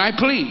it when I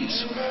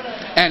please.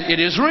 And it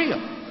is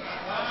real.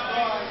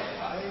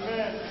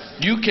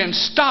 You can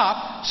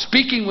stop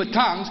speaking with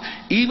tongues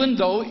even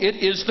though it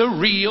is the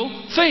real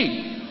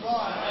thing.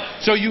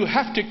 So you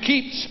have to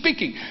keep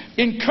speaking.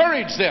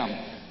 Encourage them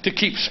to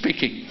keep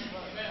speaking.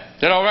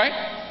 Is that all right?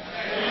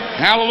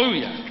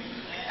 Hallelujah.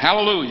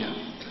 Hallelujah.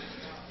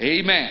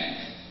 Amen.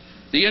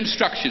 The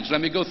instructions,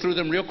 let me go through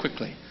them real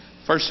quickly.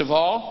 First of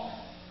all,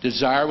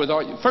 desire with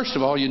all. First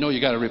of all, you know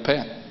you got to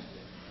repent.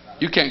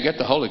 You can't get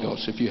the Holy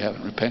Ghost if you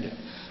haven't repented.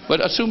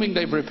 But assuming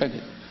they've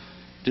repented,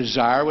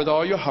 desire with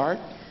all your heart.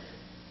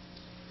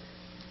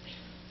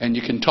 And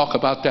you can talk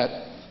about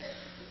that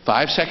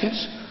 5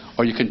 seconds,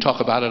 or you can talk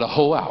about it a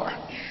whole hour,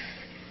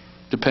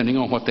 depending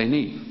on what they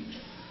need.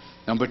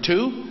 Number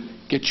 2,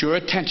 get your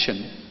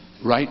attention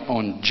right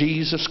on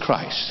Jesus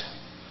Christ.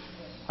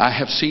 I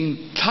have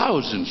seen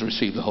thousands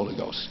receive the Holy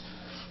Ghost,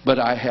 but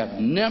I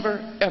have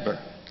never, ever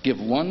give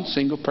one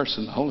single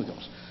person the Holy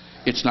Ghost.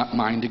 It's not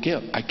mine to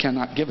give. I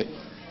cannot give it.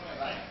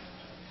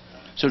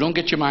 So don't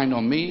get your mind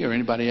on me or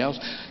anybody else.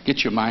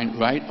 Get your mind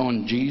right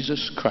on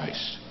Jesus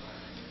Christ.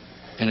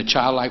 And a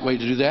childlike way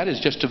to do that is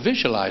just to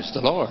visualize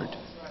the Lord.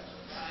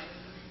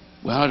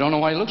 Well, I don't know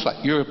what he looks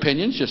like. Your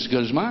opinion's just as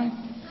good as mine.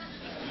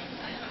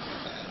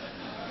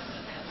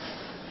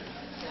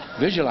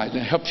 Visualize.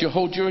 It helps you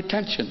hold your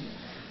attention.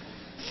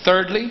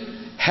 Thirdly,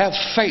 have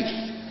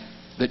faith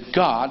that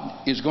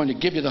God is going to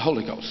give you the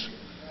Holy Ghost.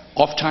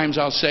 Oftentimes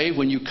I'll say,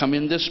 when you come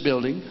in this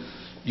building,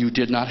 you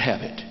did not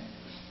have it.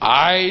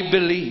 I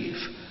believe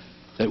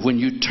that when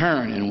you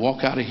turn and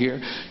walk out of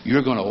here,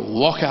 you're going to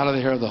walk out of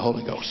here with the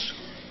Holy Ghost.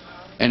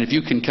 And if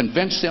you can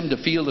convince them to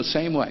feel the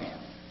same way,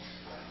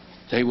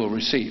 they will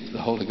receive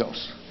the Holy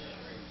Ghost.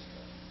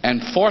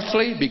 And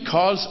fourthly,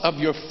 because of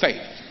your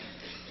faith,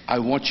 I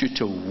want you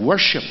to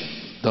worship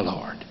the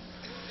Lord.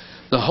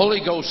 The Holy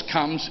Ghost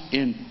comes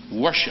in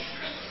worship.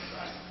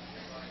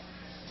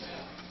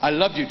 I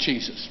love you,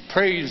 Jesus.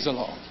 Praise the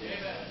Lord.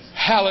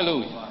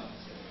 Hallelujah.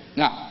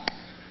 Now,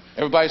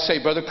 everybody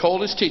say, Brother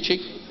Cole is teaching.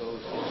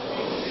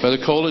 Brother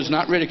Cole is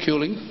not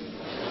ridiculing.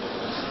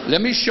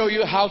 Let me show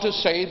you how to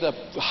say the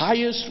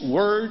highest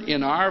word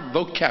in our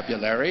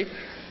vocabulary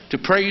to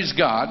praise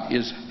God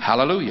is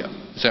hallelujah.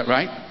 Is that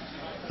right?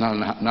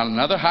 Not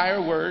another higher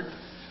word.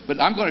 But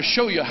I'm going to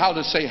show you how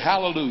to say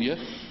hallelujah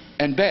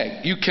and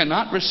beg. You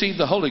cannot receive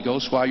the Holy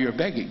Ghost while you're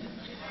begging.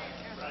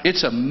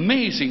 It's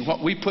amazing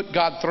what we put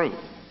God through.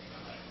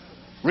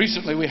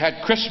 Recently we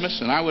had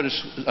Christmas, and I would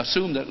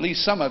assume that at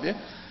least some of you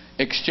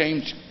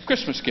exchanged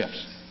Christmas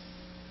gifts.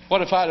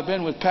 What if I'd have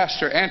been with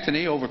Pastor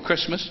Anthony over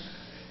Christmas,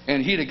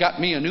 and he'd have got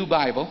me a new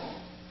Bible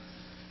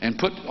and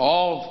put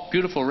all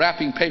beautiful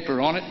wrapping paper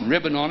on it and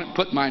ribbon on it,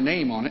 put my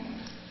name on it,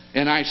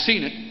 and I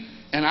seen it,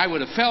 and I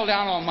would have fell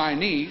down on my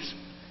knees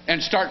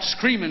and start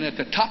screaming at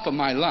the top of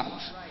my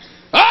lungs.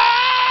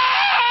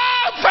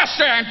 Oh,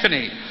 Pastor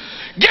Anthony,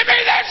 give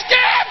me this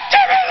gift!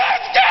 Give me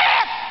this gift!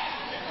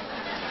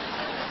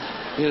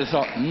 You'd have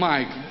thought,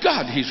 my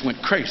God, he's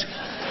went crazy.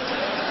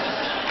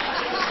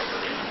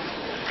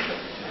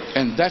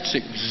 And that's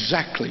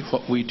exactly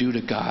what we do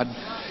to God,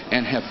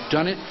 and have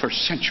done it for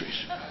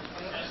centuries.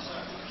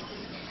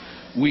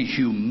 We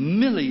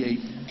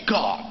humiliate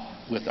God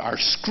with our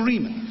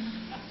screaming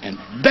and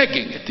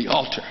begging at the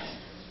altar.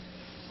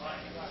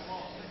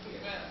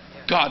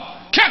 God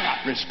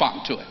cannot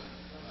respond to it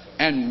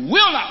and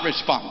will not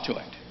respond to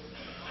it.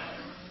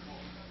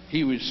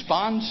 He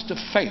responds to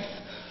faith,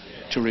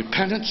 to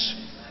repentance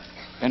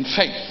and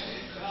faith.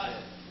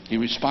 He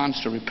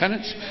responds to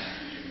repentance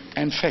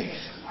and faith.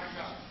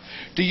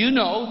 Do you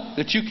know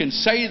that you can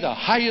say the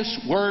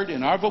highest word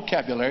in our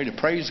vocabulary to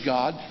praise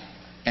God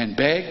and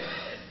beg?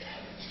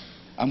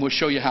 I'm going to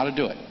show you how to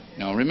do it.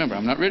 Now remember,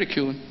 I'm not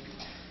ridiculing.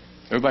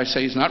 Everybody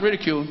say he's not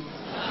ridiculing.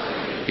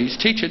 He's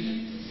teaching.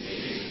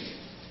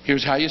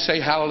 Here's how you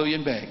say hallelujah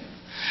and beg.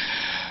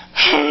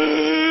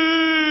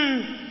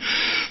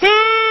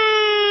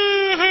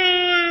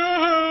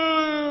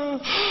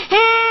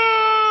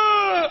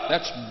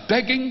 That's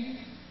begging,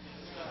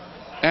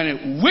 and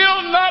it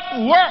will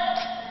not work.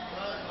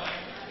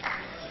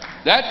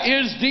 That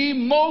is the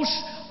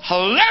most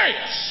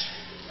hilarious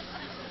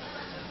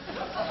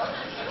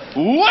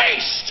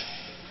waste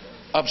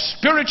of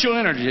spiritual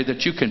energy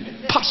that you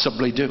can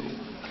possibly do.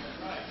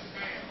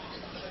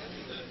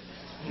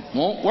 It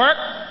won't work,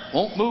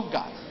 won't move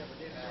God.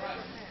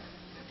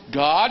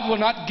 God will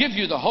not give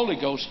you the Holy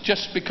Ghost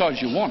just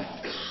because you want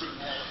it.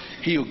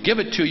 He'll give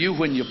it to you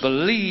when you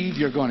believe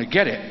you're going to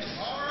get it.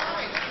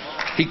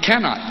 He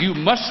cannot. You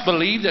must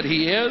believe that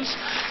He is,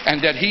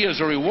 and that He is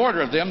a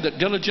rewarder of them that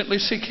diligently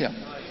seek Him.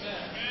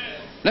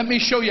 Let me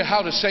show you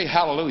how to say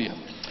hallelujah.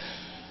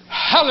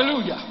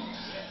 Hallelujah.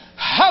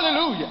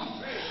 Hallelujah.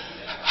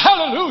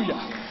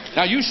 Hallelujah.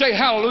 Now you say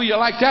hallelujah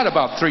like that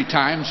about 3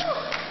 times,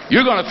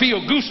 you're going to feel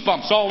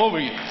goosebumps all over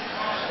you.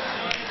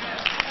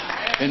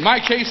 In my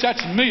case,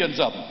 that's millions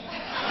of them.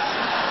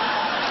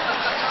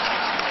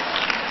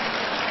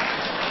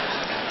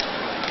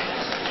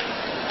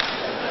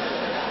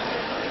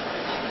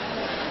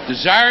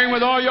 Desiring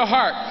with all your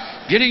heart,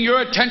 getting your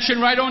attention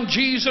right on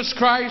Jesus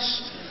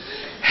Christ,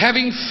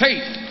 having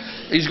faith,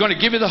 He's going to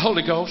give you the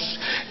Holy Ghost,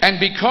 and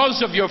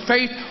because of your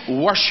faith,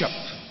 worship.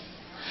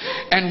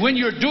 And when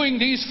you're doing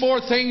these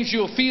 4 things,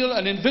 you'll feel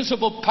an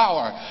invisible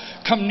power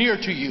come near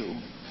to you.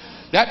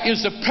 That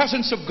is the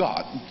presence of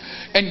God.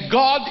 And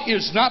God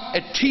is not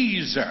a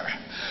teaser.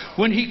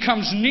 When He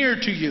comes near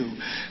to you,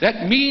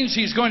 that means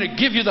He's going to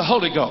give you the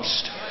Holy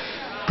Ghost.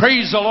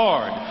 Praise the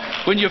Lord.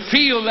 When you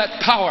feel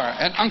that power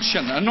and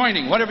unction,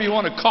 anointing, whatever you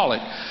want to call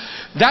it,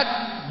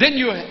 that then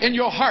you, in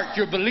your heart,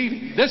 you're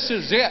believing this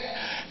is it.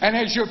 And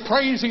as you're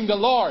praising the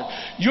Lord,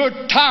 your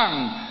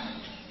tongue,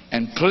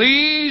 and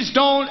please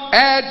don't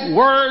add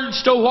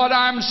words to what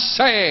I'm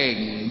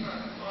saying.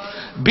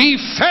 Be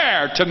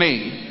fair to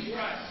me.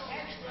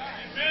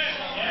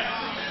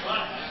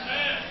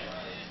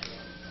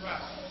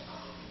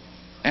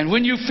 And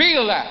when you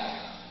feel that,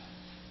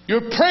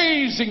 you're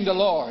praising the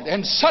Lord,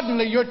 and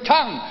suddenly your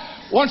tongue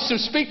wants to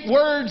speak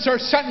words or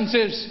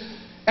sentences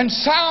and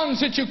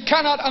sounds that you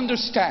cannot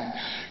understand.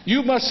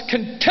 You must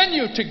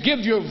continue to give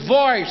your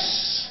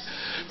voice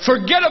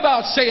Forget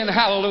about saying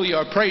hallelujah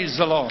or praise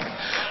the Lord.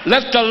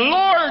 Let the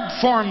Lord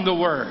form the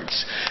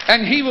words,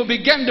 and He will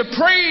begin to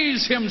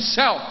praise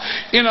Himself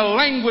in a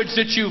language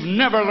that you've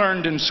never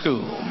learned in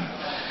school.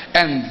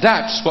 And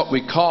that's what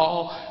we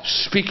call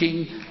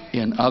speaking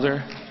in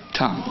other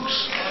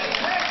tongues.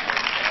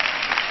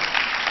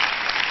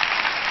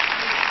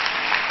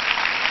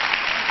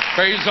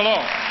 Praise the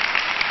Lord.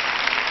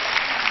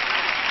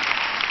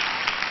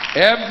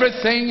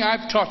 Everything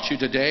I've taught you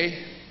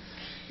today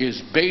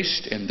is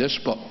based in this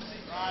book.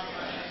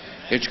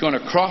 It's going to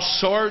cross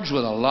swords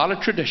with a lot of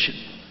tradition,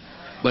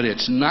 but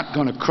it's not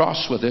going to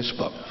cross with this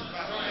book.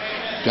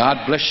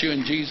 God bless you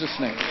in Jesus'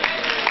 name.